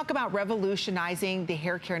we talk about revolutionizing the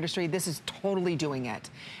hair care industry, this is totally doing it.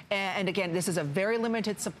 And again, this is a very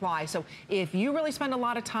limited supply. So if you really spend a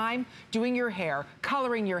lot of time doing your hair,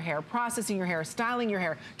 coloring your hair, processing your hair, styling your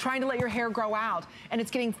hair, trying to let your hair grow out, and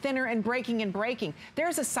it's getting thinner and breaking,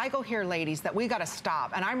 there's a cycle here, ladies, that we gotta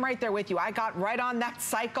stop. And I'm right there with you. I got right on that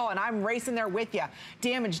cycle and I'm racing there with you.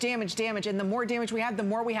 Damage, damage, damage. And the more damage we have, the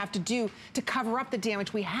more we have to do to cover up the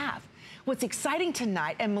damage we have. What's exciting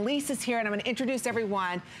tonight, and Melise is here, and I'm gonna introduce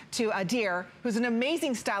everyone to Adir, who's an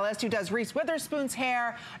amazing stylist who does Reese Witherspoon's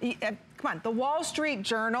hair. Come on, the Wall Street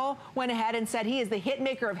Journal went ahead and said he is the hit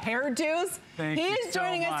maker of hairdos. He is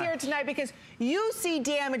joining us here tonight because you see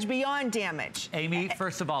damage beyond damage. Amy,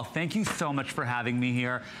 first of all, thank you so much for having me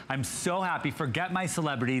here. I'm so happy. Forget my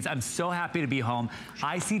celebrities. I'm so happy to be home.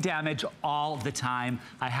 I see damage all the time.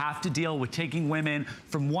 I have to deal with taking women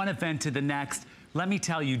from one event to the next. Let me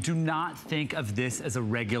tell you, do not think of this as a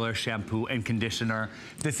regular shampoo and conditioner.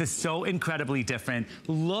 This is so incredibly different.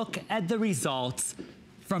 Look at the results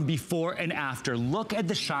from before and after. Look at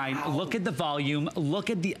the shine, look at the volume, look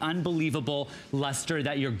at the unbelievable luster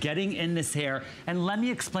that you're getting in this hair. And let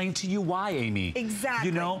me explain to you why, Amy. Exactly.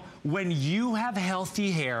 You know, when you have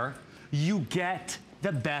healthy hair, you get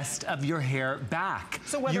the best of your hair back.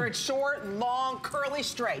 So whether it's short, long, curly,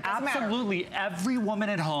 straight, doesn't matter. Absolutely. Every woman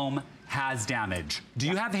at home has damage. Do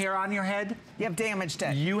you have hair on your head? You have damaged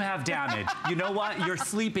it. You have damage. You know what? You're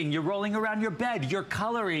sleeping, you're rolling around your bed, you're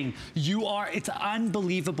coloring. It's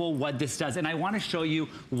unbelievable what this does. And I want to show you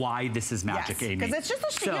why this is magic, Amy. Because it's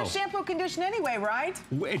just a shampoo condition anyway, right?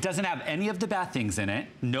 It doesn't have any of the bad things in it.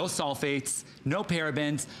 No sulfates, no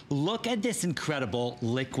parabens. Look at this incredible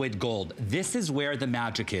liquid gold. This is where the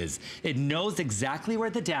magic is. It knows exactly where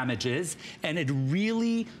the damage is, and it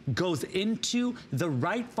really goes into the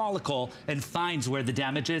right follicle and finds where the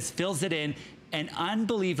damage is, fills it in, and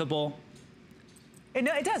unbelievable.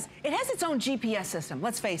 No, it does. It has its own GPS system,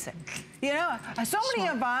 let's face it. You know, so many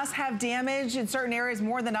of us have damage in certain areas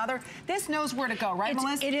more than other. This knows where to go, right,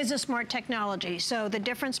 Melissa? It is a smart technology. So the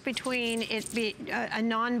difference between it being a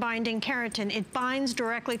non-binding keratin, it binds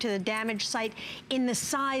directly to the damaged site in the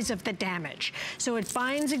size of the damage. So it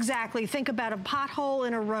binds exactly, think about a pothole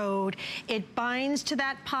in a road. It binds to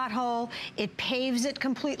that pothole, it paves it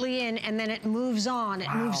completely in, and then it moves on.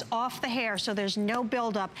 It moves off the hair, so there's no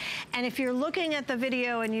buildup. And if you're looking at the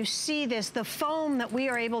video and you see this, the foam that we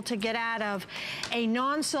are able to get out of a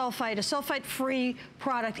non-sulfite, a sulfite-free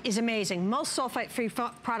product is amazing. Most sulfite-free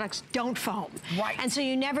products don't foam. Right. And so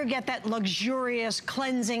you never get that luxurious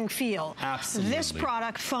cleansing feel. Absolutely. This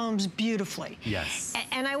product foams beautifully. Yes.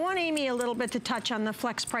 And I want Amy a little bit to touch on the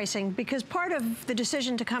flex pricing, because part of the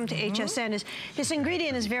decision to come to HSN is this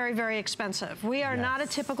ingredient is very, very expensive. We are not a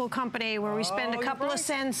typical company where we spend a couple of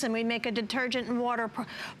cents and we make a detergent and water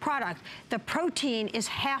product. The protein is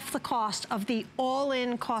half the cost of the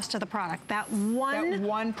all-in cost of the product. That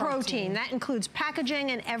one protein. That includes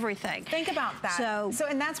packaging and everything. Think about that. So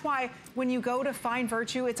and that's why when you go to Fine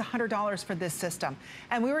Virtue, it's $100 for this system.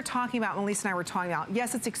 And we were talking about, Melissa and I were talking about,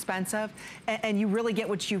 yes, it's expensive, and you really get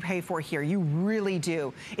what you pay for here. You really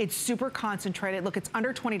do. It's super concentrated. Look, it's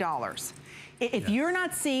under $20. If you're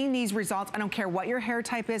not seeing these results, I don't care what your hair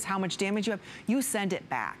type is, how much damage you have, you send it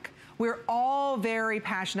back. We're all very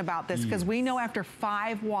passionate about this because we know after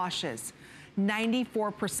 5 washes,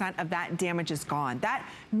 94% of that damage is gone.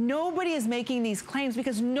 Nobody is making these claims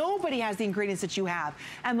because nobody has the ingredients that you have.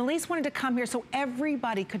 And Melissa wanted to come here so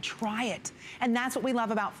everybody could try it. And that's what we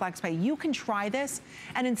love about FlexPay. You can try this,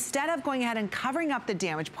 and instead of going ahead and covering up the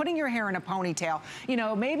damage, putting your hair in a ponytail, you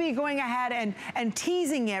know, maybe going ahead and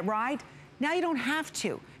teasing it, right? Now you don't have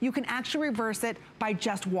to. You can actually reverse it by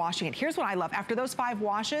just washing it. Here's what I love. After those 5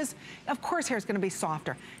 washes, of course hair is gonna be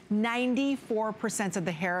softer. 94% of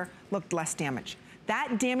the hair looked less damaged.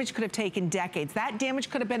 That damage could have taken decades. That damage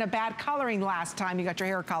could have been a bad coloring last time you got your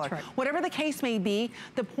hair colored. Right. Whatever the case may be,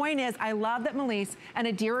 the point is, I love that Melissa and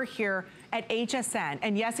Adir are here at HSN.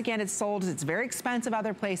 And yes, again, it's sold, it's very expensive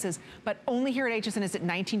other places, but only here at HSN is at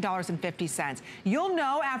 $19.50. You'll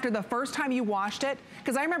know after the first time you washed it,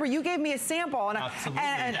 because I remember you gave me a sample,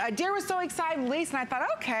 and Adir was so excited, Melissa, and I thought,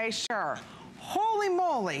 okay, sure. Holy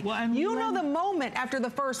moly. Well, and you know the moment after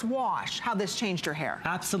the first wash, how this changed your hair.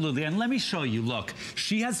 Absolutely, and let me show you, look,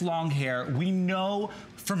 she has long hair. We know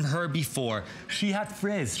from her before, she had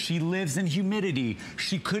frizz, she lives in humidity,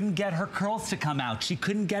 she couldn't get her curls to come out, she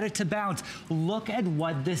couldn't get it to bounce. Look at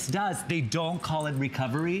what this does. They don't call it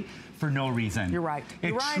recovery for no reason. You're right.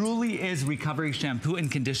 It truly is recovery shampoo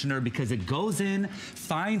and conditioner because it goes in,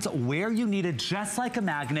 finds where you need it just like a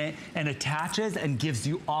magnet, and attaches and gives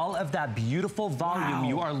you all of that beautiful volume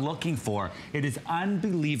you are looking for. It is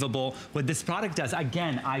unbelievable what this product does.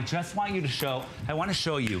 Again, I just want you to show, I want to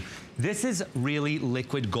show you. This is really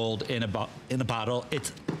liquid gold in a bottle.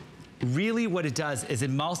 It's really what it does is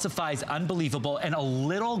emulsifies unbelievable, and a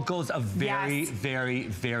little goes a very, very,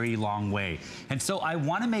 very long way. And so I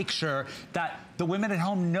want to make sure that the women at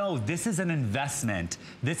home know this is an investment.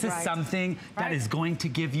 This is something that is going to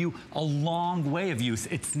give you a long way of use.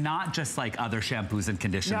 It's not just like other shampoos and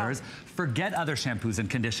conditioners. Forget other shampoos and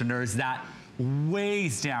conditioners that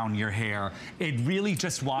weighs down your hair. It really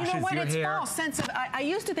just washes your hair. It's false sense of, I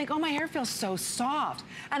used to think, oh, my hair feels so soft.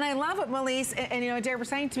 And I love what Melissa and you know, Adir were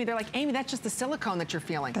saying to me, they're like, Amy, that's just the silicone that you're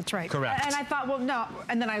feeling. That's right. Correct. And I thought, well, no.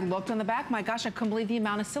 And then I looked on the back, my gosh, I couldn't believe the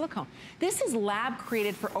amount of silicone. This is lab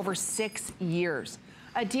created for over 6 years.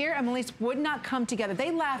 Adir and Melissa would not come together.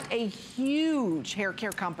 They left a huge hair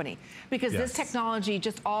care company because this technology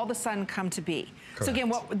just all of a sudden come to be. Correct. So again,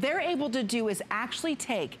 what they're able to do is actually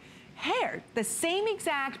take hair, the same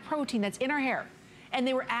exact protein that's in our hair, and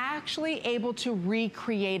they were actually able to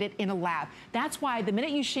recreate it in a lab. That's why the minute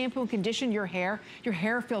you shampoo and condition your hair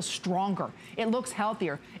feels stronger. It looks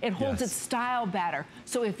healthier. It holds its style better.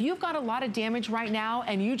 So if you've got a lot of damage right now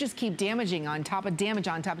and you just keep damaging on top of damage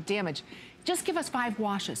on top of damage, just give us 5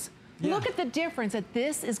 washes. Look at the difference that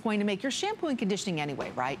this is going to make. You're shampooing and conditioning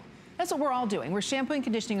anyway, right? That's what we're all doing. We're shampooing and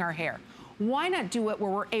conditioning our hair. Why not do it where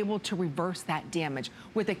we're able to reverse that damage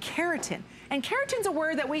with a keratin? And keratin's a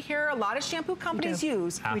word that we hear a lot of shampoo companies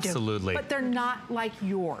use. Absolutely. But they're not like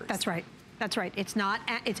yours. That's right. That's right. It's not,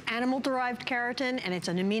 it's animal-derived keratin, and it's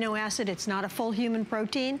an amino acid. It's not a full human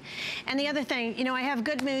protein. And the other thing, you know, I have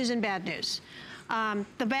good news and bad news.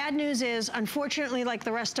 The bad news is, unfortunately, like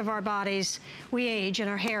the rest of our bodies, we age and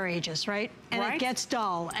our hair ages, right? And it gets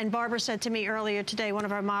dull. And Barbara said to me earlier today, one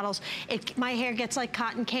of our models, my hair gets like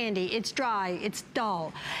cotton candy. It's dry, it's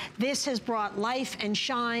dull. This has brought life and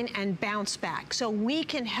shine and bounce back. So we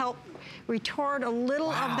can help retard a little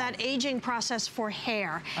of that aging process for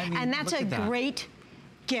hair. I mean, and that's a great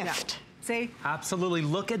gift. Yeah. See? Absolutely.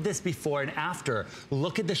 Look at this before and after.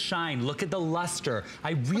 Look at the shine. Look at the luster.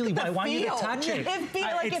 I want you to touch it. It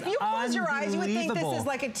feels like if you close your eyes, you would think this is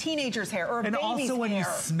like a teenager's hair or a baby's hair. And also when you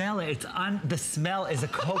smell it, the smell is a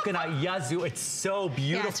coconut yuzu. It's so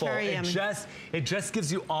beautiful. Yeah, it's very yummy. It just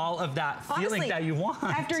gives you all of that feeling that you want.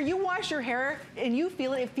 After you wash your hair and you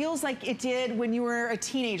feel it, it feels like it did when you were a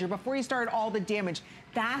teenager before you started all the damage.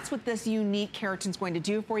 That's what this unique keratin's going to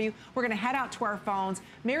do for you. We're going to head out to our phones.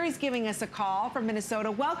 Mary's giving us a call from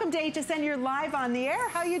Minnesota. Welcome to HSN. You're live on the air.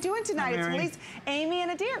 How are you doing tonight? It's Elise, Amy,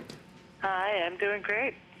 and Adair. Hi, I'm doing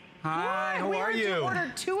great. Hi, how are you? You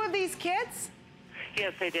ordered 2 of these kits?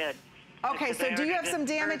 Yes, I did. Okay, so do you have some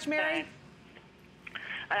damage, Mary?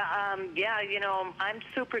 Yeah, you know, I'm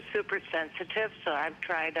super, super sensitive, so I've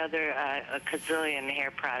tried other a gazillion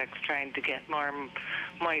hair products trying to get more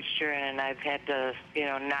moisture in, and I've had to, you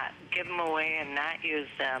know, not give them away and not use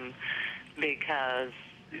them because,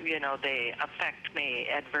 you know, they affect me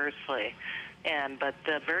adversely. But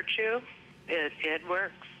the Virtue, it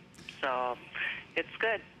works, so it's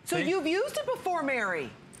good. So you've used it before, Mary?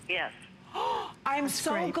 Yes. I'm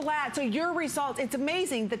so glad. So your results, it's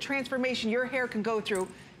amazing the transformation your hair can go through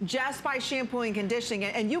just by shampooing and conditioning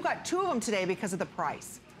it. And you got 2 of them today because of the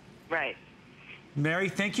price. Right. Mary,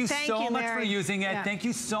 thank you so much for using it. Yeah. Thank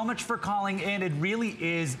you so much for calling in. It really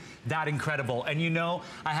is that incredible. And you know,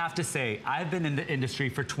 I have to say, I've been in the industry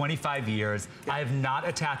for 25 years. I have not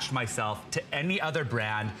attached myself to any other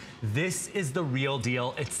brand. This is the real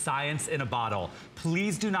deal. It's science in a bottle.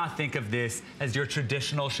 Please do not think of this as your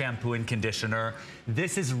traditional shampoo and conditioner.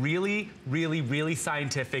 This is really, really, really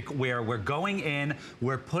scientific, where we're going in,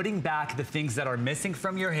 we're putting back the things that are missing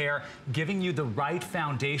from your hair, giving you the right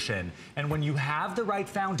foundation. And when you have the right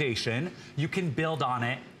foundation, you can build on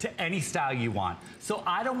it to any style you want. So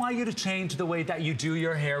I don't want you to change the way that you do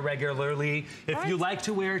your hair regularly. If you like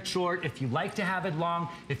to wear it short, if you like to have it long,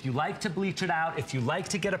 if you like to bleach it out, if you like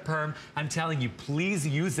to get a perm, I'm telling you, please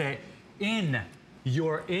use it in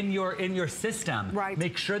your system. Right.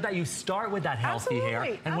 Make sure that you start with that healthy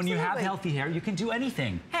hair. And when you have healthy hair, you can do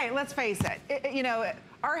anything. Hey, let's face it. You know,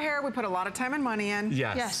 our hair, we put a lot of time and money in.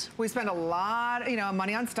 Yes. We spend a lot, you know,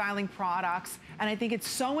 money on styling products. And I think it's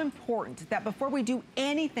so important that before we do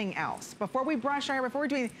anything else, before we brush our hair, before we're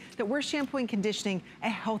doing anything, that we're shampooing, conditioning a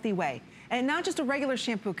healthy way. And not just a regular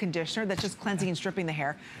shampoo conditioner that's just cleansing and stripping the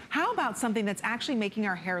hair. How about something that's actually making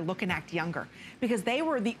our hair look and act younger? Because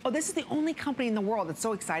this is the only company in the world that's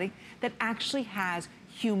so exciting that actually has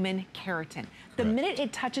human keratin. The minute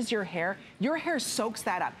it touches your hair soaks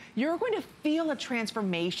that up. You're going to feel a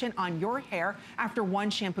transformation on your hair after 1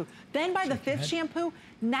 shampoo. Then by the 5th shampoo,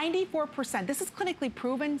 94%, this is clinically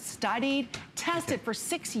proven, studied, tested for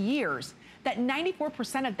 6 years, that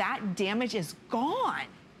 94% of that damage is gone.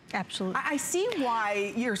 Absolutely. I see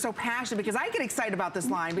why you're so passionate, because I get excited about this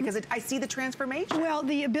line because I see the transformation. Well,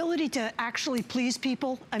 the ability to actually please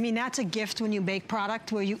people, I mean, that's a gift when you make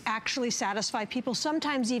product where you actually satisfy people,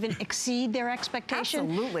 sometimes even exceed their expectation.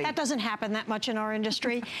 Absolutely. That doesn't happen that much in our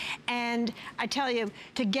industry. And I tell you,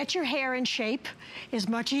 to get your hair in shape is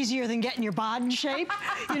much easier than getting your bod in shape.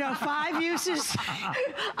 You know, 5 uses,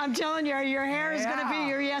 I'm telling you, your hair is gonna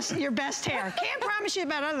be your best hair. Can't promise you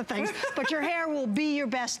about other things, but your hair will be your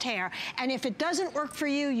best hair. And if it doesn't work for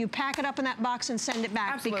you, you pack it up in that box and send it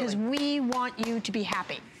back, because we want you to be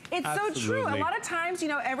happy. It's so true. A lot of times, you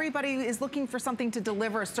know, everybody is looking for something to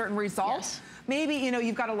deliver a certain result. Yes. Maybe, you know,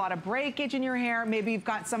 you've got a lot of breakage in your hair. Maybe you've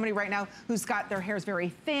got somebody right now who's got their hair's very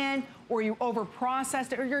thin, or you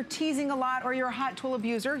over-processed it, or you're teasing a lot, or you're a hot tool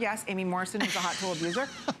abuser. Yes, Amy Morrison is a hot tool abuser.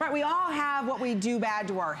 Right, we all have what we do bad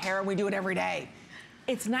to our hair, and we do it every day.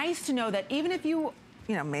 It's nice to know that even if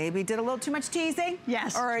you know, maybe did a little too much teasing.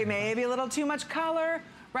 Yes. Or maybe a little too much color.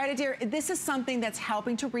 Right, Adair? This is something that's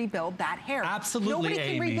helping to rebuild that hair. Absolutely, Nobody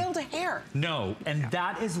can Amy. rebuild a hair. No, and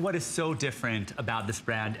that is what is so different about this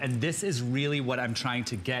brand. And this is really what I'm trying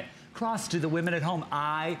to get across to the women at home.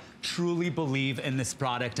 I truly believe in this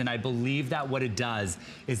product, and I believe that what it does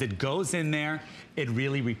is it goes in there, it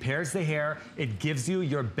really repairs the hair, it gives you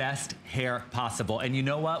your best hair possible. And you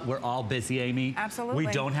know what? We're all busy, Amy. Absolutely.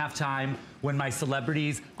 We don't have time. When my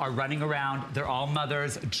celebrities are running around, they're all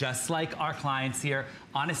mothers, just like our clients here.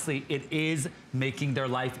 Honestly, it is making their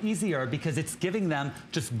life easier because it's giving them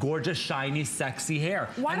just gorgeous, shiny, sexy hair.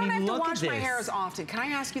 Why don't I have to wash my hair as often? Can I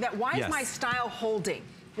ask you that? Why is my style holding?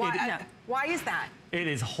 Why is that? It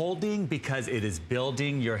is holding because it is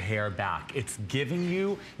building your hair back. It's giving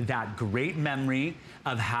you that great memory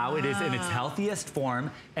of how it is in its healthiest form,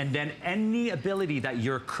 and then any ability that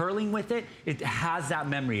you're curling with it, it has that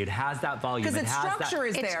memory, it has that volume. Because its structure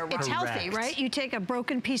is there, right? It's healthy, right? You take a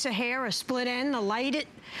broken piece of hair, a split end,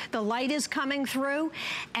 the light is coming through,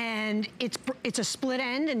 and it's a split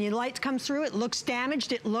end, and your light comes through, it looks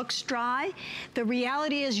damaged, it looks dry. The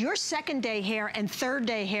reality is your second day hair and third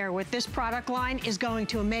day hair with this product line is going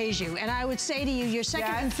to amaze you. And I would say to you, your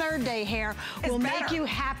second and third day hair will make you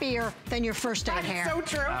happier than your first day hair. So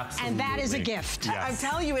true. Absolutely. And that is a gift. Yes. I'm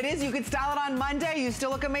telling you, it is. You could style it on Monday. You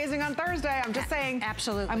still look amazing on Thursday. I'm just saying.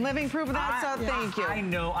 Absolutely. I'm living proof of that, so thank you.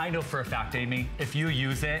 I know for a fact, Amy, if you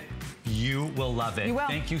use it, you will love it. You will.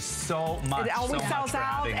 Thank you so much. It always sells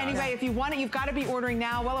out. Anyway, if you want it, you've got to be ordering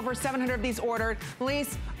now. Well over 700 of these ordered.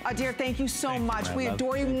 Elise, dear, thank you so much. We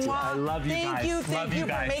adore you. I love you guys. Thank you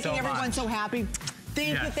for making everyone so happy.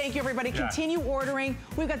 Thank you, everybody. Continue ordering.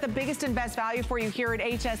 We've got the biggest and best value for you here at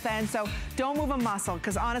HSN, so don't move a muscle,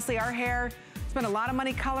 because honestly, our hair spent a lot of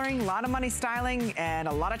money coloring, a lot of money styling, and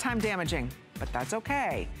a lot of time damaging, but that's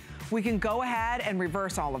okay. We can go ahead and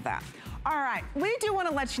reverse all of that. All right, we do want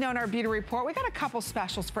to let you know in our beauty report, we got a couple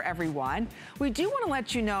specials for everyone. We do want to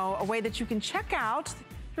let you know a way that you can check out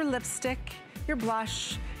your lipstick, your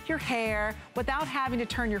blush, your hair, without having to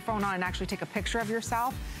turn your phone on and actually take a picture of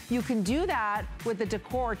yourself. You can do that with the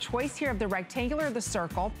decor choice here of the rectangular or the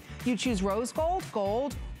circle. You choose rose gold,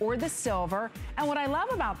 gold, or the silver. And what I love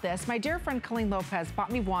about this, my dear friend Colleen Lopez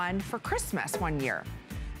bought me one for Christmas one year.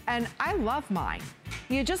 And I love mine.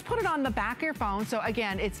 You just put it on the back of your phone. So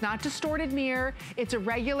again, it's not distorted mirror, it's a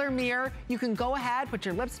regular mirror. You can go ahead, put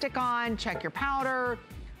your lipstick on, check your powder.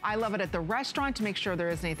 I love it at the restaurant to make sure there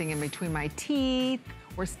isn't anything in between my teeth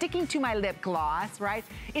or sticking to my lip gloss, right?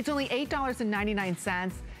 It's only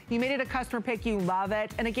 $8.99. You made it a customer pick, you love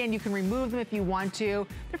it. And again, you can remove them if you want to.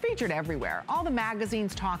 They're featured everywhere. All the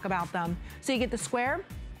magazines talk about them. So you get the square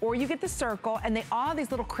or you get the circle, and they all have these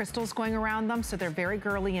little crystals going around them, so they're very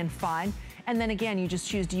girly and fun. And then again, you just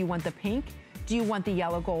choose, do you want the pink? Do you want the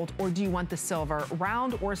yellow gold, or do you want the silver?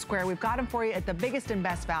 Round or square, we've got them for you at the biggest and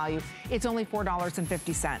best value. It's only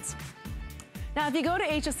 $4.50. Now, if you go to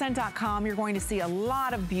hsn.com, you're going to see a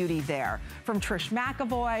lot of beauty there, from Trish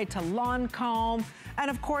McEvoy to Lancome. And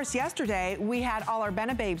of course, yesterday, we had all our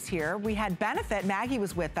Benebabes here. We had Benefit, Maggie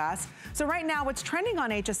was with us. So right now, what's trending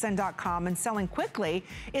on hsn.com and selling quickly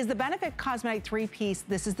is the Benefit Cosmetic 3-piece.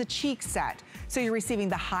 This is the cheek set. So you're receiving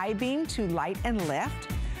the High Beam to Light and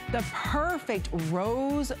Lift, the perfect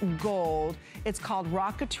rose gold. It's called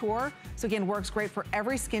Rockateur. So again, works great for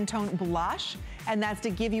every skin tone blush. And that's to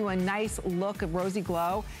give you a nice look of rosy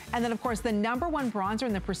glow. And then of course, the #1 bronzer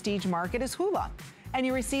in the prestige market is Hoola. And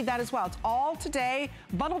you receive that as well. It's all today,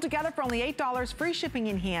 bundled together for only $8, free shipping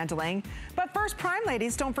and handling. But first, Prime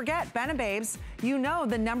ladies, don't forget, Benebabes, you know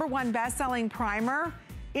the #1 best-selling primer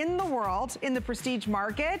in the world, in the prestige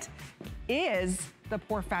market, is the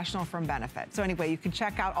Professional from Benefit. So anyway, you can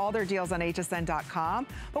check out all their deals on hsn.com.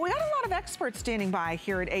 But we got a lot of experts standing by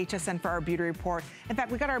here at HSN for our beauty report. In fact,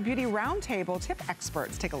 we got our beauty roundtable tip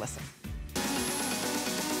experts. Take a listen.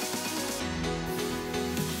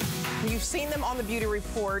 You've seen them on the beauty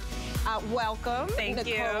report. Welcome,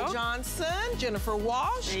 Nicole Johnson, Jennifer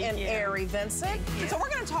Walsh, and Ari Vincent. So we're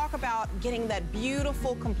going to talk about getting that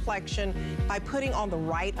beautiful complexion by putting on the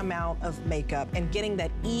right amount of makeup and getting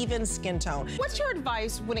that even skin tone. What's your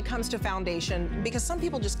advice when it comes to foundation? Because some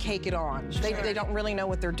people just cake it on. They don't really know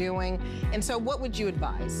what they're doing. And so what would you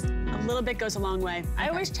advise? A little bit goes a long way. I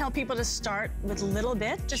always tell people to start with a little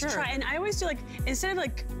bit. Just try. And I always do, like, instead of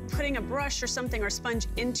like putting a brush or something or sponge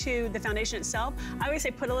into the foundation itself, I always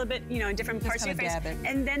say put a little bit, you know, in different parts of your face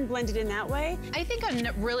and then blend it in that way. I think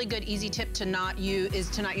a really good easy tip to not use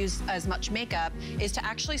as much makeup is to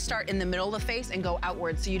actually start in the middle of the face and go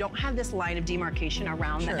outwards, so you don't have this line of demarcation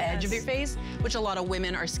around the edge of your face, which a lot of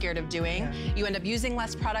women are scared of doing. You end up using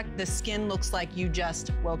less product, the skin looks like you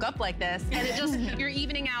just woke up like this, and it just, you're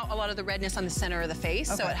evening out a lot of the redness on the center of the face,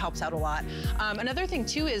 so it helps out a lot. Another thing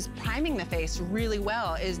too is priming the face really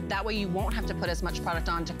well, is that way you won't have to put as much product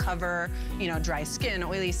on to cover, you know, dry skin,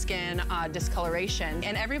 oily skin, discoloration.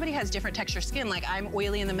 And everybody has different texture skin. Like, I'm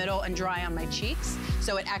oily in the middle and dry on my cheeks,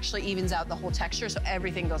 so it actually evens out the whole texture, so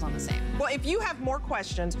everything goes on the same. Well, if you have more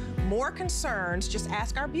questions, more concerns, just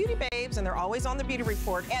ask our beauty babes, and they're always on the beauty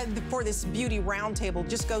report. And for this beauty roundtable,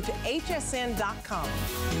 just go to hsn.com.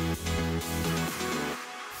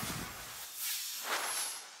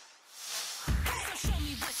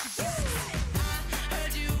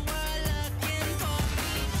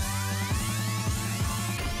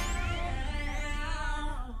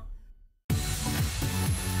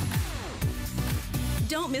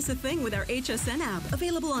 Don't miss a thing with our HSN app,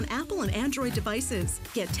 available on Apple and Android devices.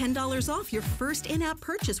 Get $10 off your first in-app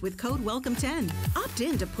purchase with code WELCOME10. Opt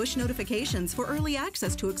in to push notifications for early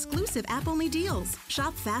access to exclusive app-only deals.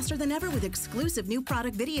 Shop faster than ever with exclusive new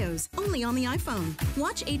product videos, only on the iPhone.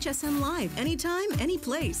 Watch HSN Live anytime, any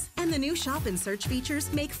place. And the new shop and search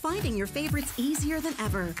features make finding your favorites easier than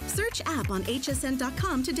ever. Search app on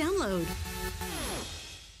hsn.com to download.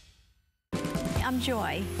 I'm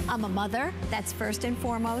Joy. I'm a mother, that's first and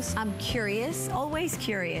foremost. I'm curious, always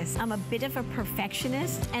curious. I'm a bit of a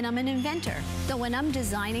perfectionist, and I'm an inventor. So when I'm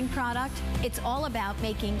designing product, it's all about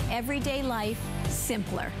making everyday life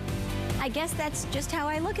simpler. I guess that's just how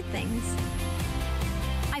I look at things.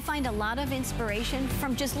 I find a lot of inspiration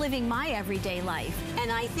from just living my everyday life.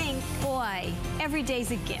 And I think, boy, every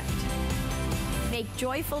day's a gift. Make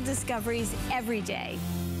joyful discoveries every day.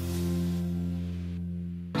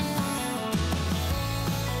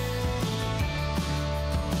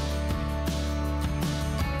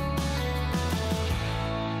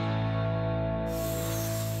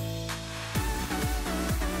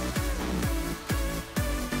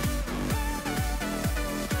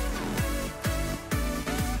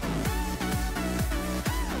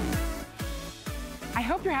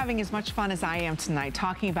 I hope you're having as much fun as I am tonight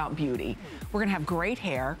talking about beauty. We're gonna have great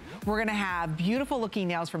hair. We're gonna have beautiful looking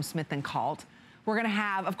nails from Smith & Colt. We're gonna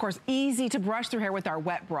have, of course, easy to brush through hair with our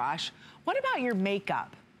wet brush. What about your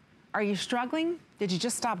makeup? Are you struggling? Did you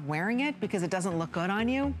just stop wearing it because it doesn't look good on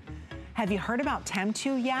you? Have you heard about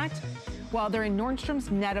Tem2 yet? Well, they're in Nordstrom's,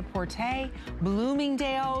 Net-a-Porter,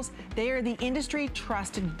 Bloomingdale's. They are the industry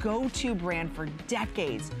trusted go-to brand for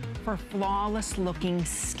decades for flawless looking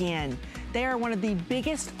skin. They are one of the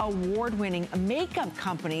biggest award-winning makeup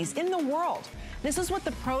companies in the world. This is what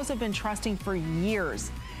the pros have been trusting for years.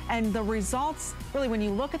 And the results, really, when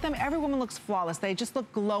you look at them, every woman looks flawless. They just look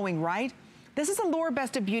glowing, right? This is a Allure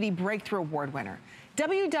Best of Beauty Breakthrough Award winner,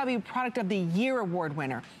 WW Product of the Year Award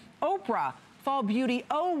winner, Oprah Fall Beauty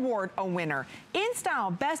Award winner,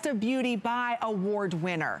 InStyle Best of Beauty by Award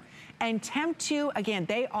winner. And Tem2, again,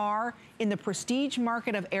 they are in the prestige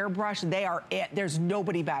market of airbrush. They are it. There's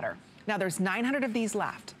nobody better. Now, there's 900 of these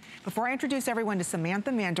left. Before I introduce everyone to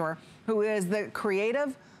Samantha Mandor, who is the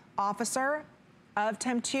creative officer of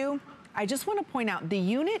Tem2, I just want to point out the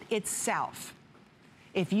unit itself,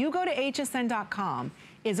 if you go to hsn.com,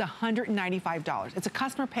 is $195. It's a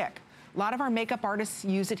customer pick. A lot of our makeup artists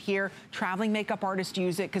use it here. Traveling makeup artists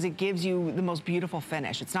use it because it gives you the most beautiful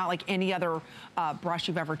finish. It's not like any other brush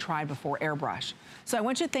you've ever tried before, airbrush. So I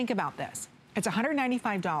want you to think about this. It's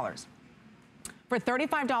 $195. For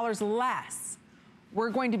 $35 less, we're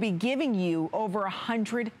going to be giving you over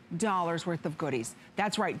 $100 worth of goodies.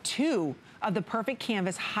 That's right, 2 of the Perfect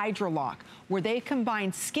Canvas Hydro Lock, where they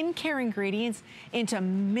combine skincare ingredients into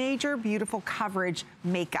major beautiful coverage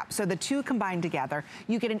makeup. So the 2 combined together.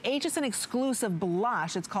 You get an HSN exclusive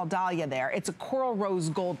blush. It's called Dahlia there. It's a coral rose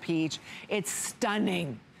gold peach. It's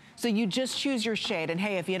stunning. So you just choose your shade. And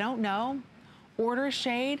hey, if you don't know, order a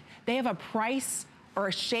shade. They have a price or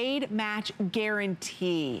a shade match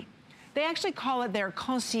guarantee. They actually call it their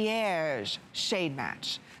concierge shade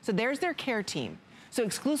match. So there's their care team. So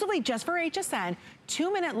exclusively just for HSN,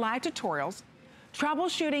 2-minute live tutorials,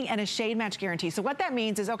 troubleshooting, and a shade match guarantee. So what that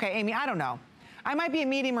means is, okay, Amy, I don't know. I might be a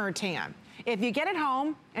medium or a tan. If you get it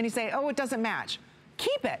home and you say, oh, it doesn't match,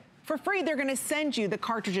 keep it. For free, they're gonna send you the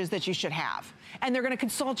cartridges that you should have, and they're gonna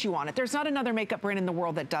consult you on it. There's not another makeup brand in the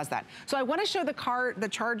world that does that. So I wanna show the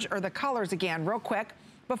colors again real quick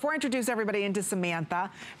before I introduce everybody into Samantha,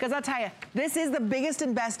 because I'll tell you, this is the biggest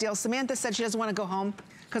and best deal. Samantha said she doesn't wanna go home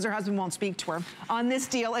because her husband won't speak to her. On this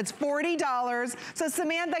deal, it's $40. So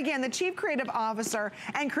Samantha, again, the Chief Creative Officer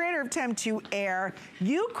and creator of Tem2 Air,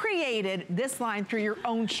 you created this line through your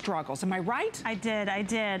own struggles. Am I right? I did.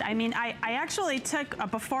 I mean, I actually took a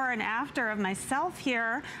before and after of myself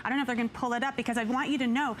here. I don't know if they're gonna pull it up because I want you to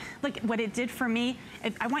know, look, what it did for me.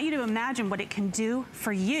 I want you to imagine what it can do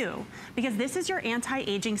for you, because this is your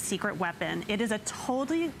anti-aging secret weapon. It is a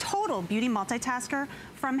total beauty multitasker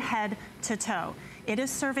from head to toe. It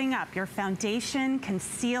is serving up your foundation,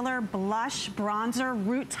 concealer, blush, bronzer,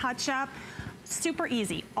 root touch-up. Super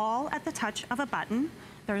easy, all at the touch of a button.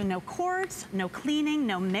 There are no cords, no cleaning,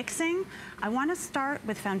 no mixing. I want to start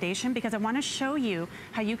with foundation because I want to show you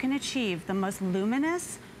how you can achieve the most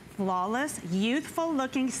luminous, flawless,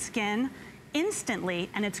 youthful-looking skin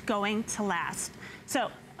instantly, and it's going to last.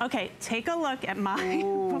 So, okay, take a look at my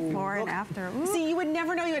before and after. Ooh. See, you would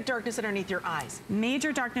never know you had darkness underneath your eyes.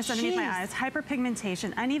 Major darkness underneath my eyes,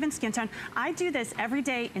 hyperpigmentation, uneven skin tone. I do this every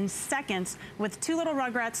day in seconds with 2 little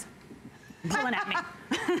Rugrats pulling at me.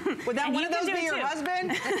 Would that one of those be your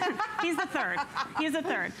husband? He's the third. He's the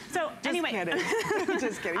third. So Just anyway. kidding.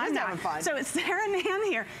 Just kidding. I'm Just having fun. So Sarah Nan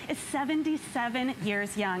here is 77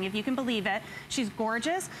 years young, if you can believe it. She's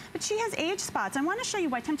gorgeous, but she has age spots. I want to show you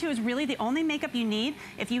why Temp 2 is really the only makeup you need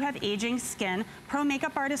if you have aging skin. Pro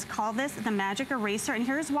makeup artists call this the magic eraser, and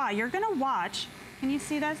here's why. You're going to watch. Can you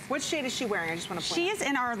see this? What shade is she wearing? I just want to point She is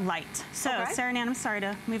in our light. So okay. Sarah Nan, I'm sorry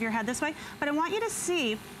to move your head this way, but I want you to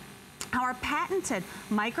see how our patented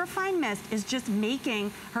microfine mist is just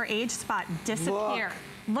making her age spot disappear.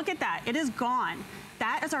 Look at that, it is gone.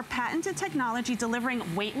 That is our patented technology delivering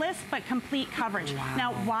weightless but complete coverage. Wow.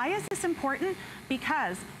 Now, why is this important?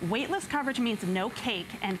 Because weightless coverage means no cake,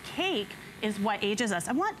 and cake is what ages us.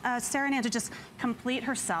 I want Sarah Nan to just complete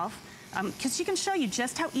herself, because she can show you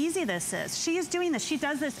just how easy this is. She is doing this, she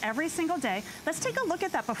does this every single day. Let's take a look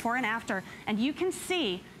at that before and after, and you can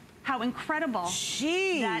see how incredible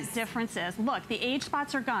that difference is. Look, the age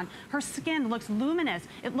spots are gone. Her skin looks luminous.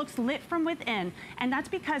 It looks lit from within. And that's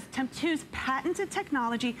because Temp 2's patented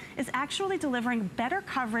technology is actually delivering better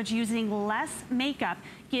coverage using less makeup,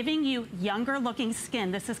 giving you younger looking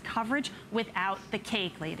skin. This is coverage without the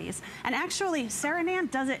cake, ladies. And actually, Sarah Nan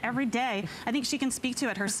does it every day. I think she can speak to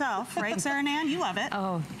it herself, right, Sarah Nan? You love it.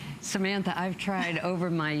 Oh, Samantha, I've tried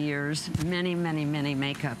over my years many, many, many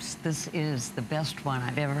makeups. This is the best one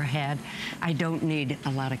I've ever had. I don't need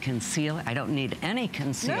a lot of concealer. I don't need any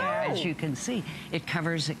concealer, as you can see. It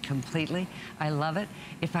covers it completely. I love it.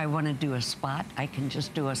 If I want to do a spot, I can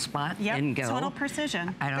just do a spot and go. Total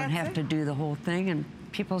precision. I don't have to do the whole thing. And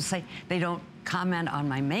people say they don't comment on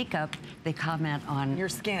my makeup, they comment on your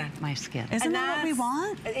skin. My skin. Isn't that what we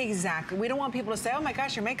want? Exactly. We don't want people to say, oh my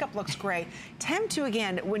gosh, your makeup looks great. Temp 2,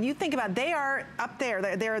 again, when you think about, they are up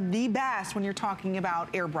there. They're the best when you're talking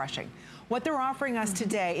about airbrushing. What they're offering us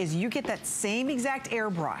today is you get that same exact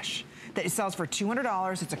airbrush that it sells for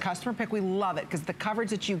 $200. It's a customer pick. We love it because the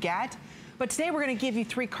coverage that you get. But today we're going to give you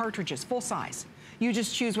 3 cartridges, full size. You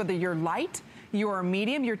just choose whether you're light, you're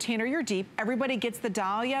medium, you're tan, or you're deep. Everybody gets the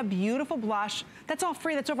Dahlia beautiful blush. That's all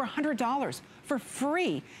free. That's over $100 for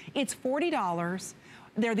free. It's $40.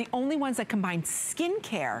 They're the only ones that combine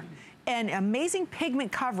skincare and amazing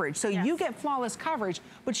pigment coverage. So you get flawless coverage,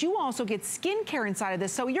 but you also get skincare inside of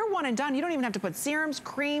this. So you're one and done. You don't even have to put serums,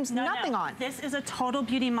 creams, nothing on. This is a total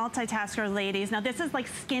beauty multitasker, ladies. Now this is like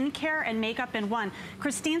skincare and makeup in one.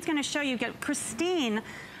 Christine's gonna show you. Christine,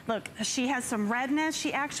 look, she has some redness.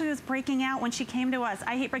 She actually was breaking out when she came to us.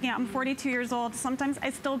 I hate breaking out. I'm 42 years old. Sometimes I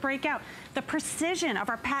still break out. The precision of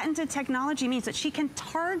our patented technology means that she can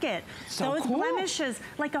target those blemishes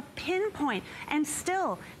like a pinpoint and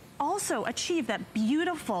still also achieve that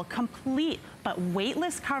beautiful, complete, but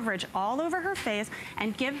weightless coverage all over her face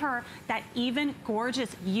and give her that even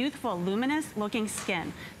gorgeous, youthful, luminous looking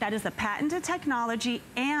skin. That is the patented technology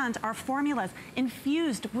and our formulas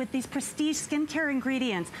infused with these prestige skincare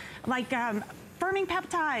ingredients like firming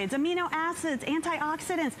peptides, amino acids,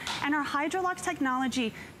 antioxidants, and our Hydrolux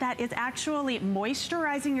technology that is actually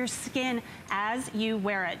moisturizing your skin as you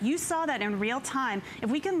wear it. You saw that in real time. If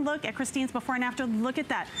we can look at Christine's before and after, look at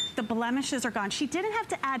that. The blemishes are gone. She didn't have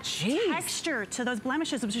to add texture to those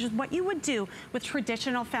blemishes, which is what you would do with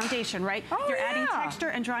traditional foundation, right? You're adding texture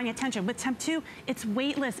and drawing attention. With Temp 2, it's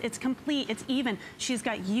weightless, it's complete, it's even. She's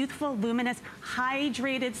got youthful, luminous,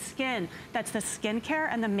 hydrated skin. That's the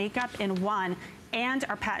skincare and the makeup in one. And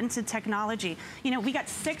our patented technology. You know, we got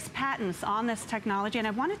 6 patents on this technology, and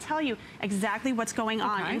I want to tell you exactly what's going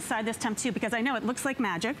on inside this Temp 2, because I know it looks like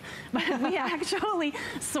magic, but we actually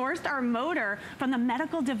sourced our motor from the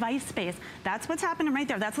medical device space. That's what's happening right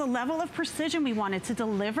there. That's the level of precision we wanted to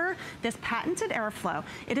deliver this patented airflow.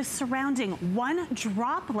 It is surrounding 1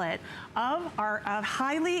 droplet of our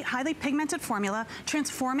highly pigmented formula,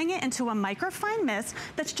 transforming it into a microfine mist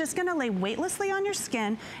that's just going to lay weightlessly on your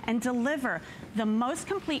skin and deliver the most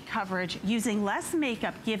complete coverage using less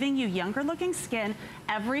makeup, giving you younger looking skin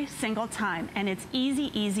every single time. And it's easy,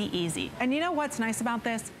 easy, easy. And you know what's nice about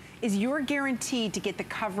this? Is you're guaranteed to get the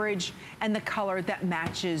coverage and the color that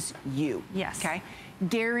matches you. Yes. Okay?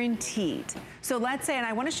 Guaranteed. So let's say, and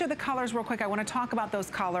I want to show the colors real quick. I want to talk about those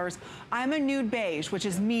colors. I'm a nude beige, which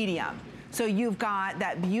is medium. So you've got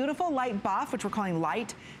that beautiful light buff, which we're calling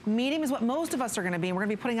light. Medium is what most of us are gonna be, and we're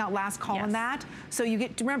gonna be putting out last call on that. So you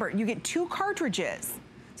get, remember, you get 2 cartridges.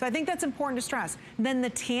 So I think that's important to stress. Then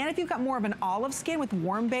the tan, if you've got more of an olive skin with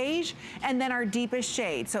warm beige, and then our deepest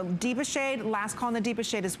shade. So deepest shade, last call on the deepest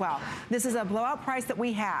shade as well. This is a blowout price that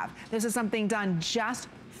we have. This is something done just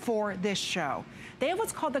for this show. They have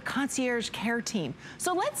what's called the concierge care team.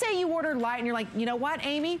 So let's say you ordered light and you're like, you know what,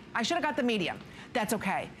 Amy? I should have got the medium. that's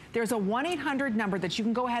okay. There's a 1-800 number that you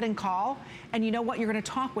can go ahead and call, and you know what? You're gonna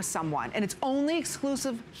talk with someone, and it's only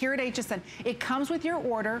exclusive here at HSN. It comes with your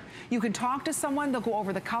order. You can talk to someone, they'll go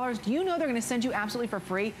over the colors. Do you know they're gonna send you absolutely for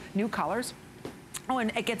free new colors? Oh,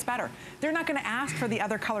 and it gets better. They're not gonna ask for the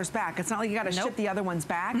other colors back. It's not like you gotta ship the other ones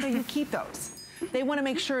back. No, you keep those. They want to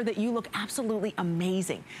make sure that you look absolutely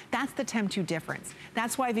amazing. That's the Tem2 difference.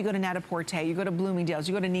 That's why if you go to Net-a-Porter, you go to Bloomingdale's,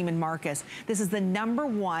 you go to Neiman Marcus, this is the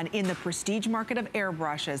 #1 in the prestige market of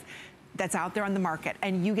airbrushes that's out there on the market.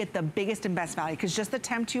 And you get the biggest and best value, because just the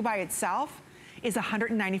Tem2 by itself is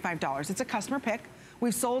 $195. It's a customer pick.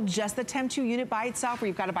 We've sold just the Tem2 unit by itself, where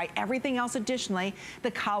you've got to buy everything else additionally, the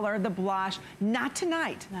color, the blush, not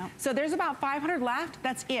tonight. No. So there's about 500 left,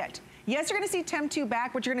 that's it. Yes, you're gonna see Tem2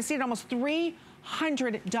 back, but you're gonna see it almost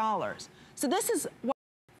 $300. So this is what,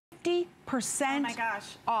 50% oh my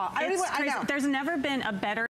gosh. off. There's never been a better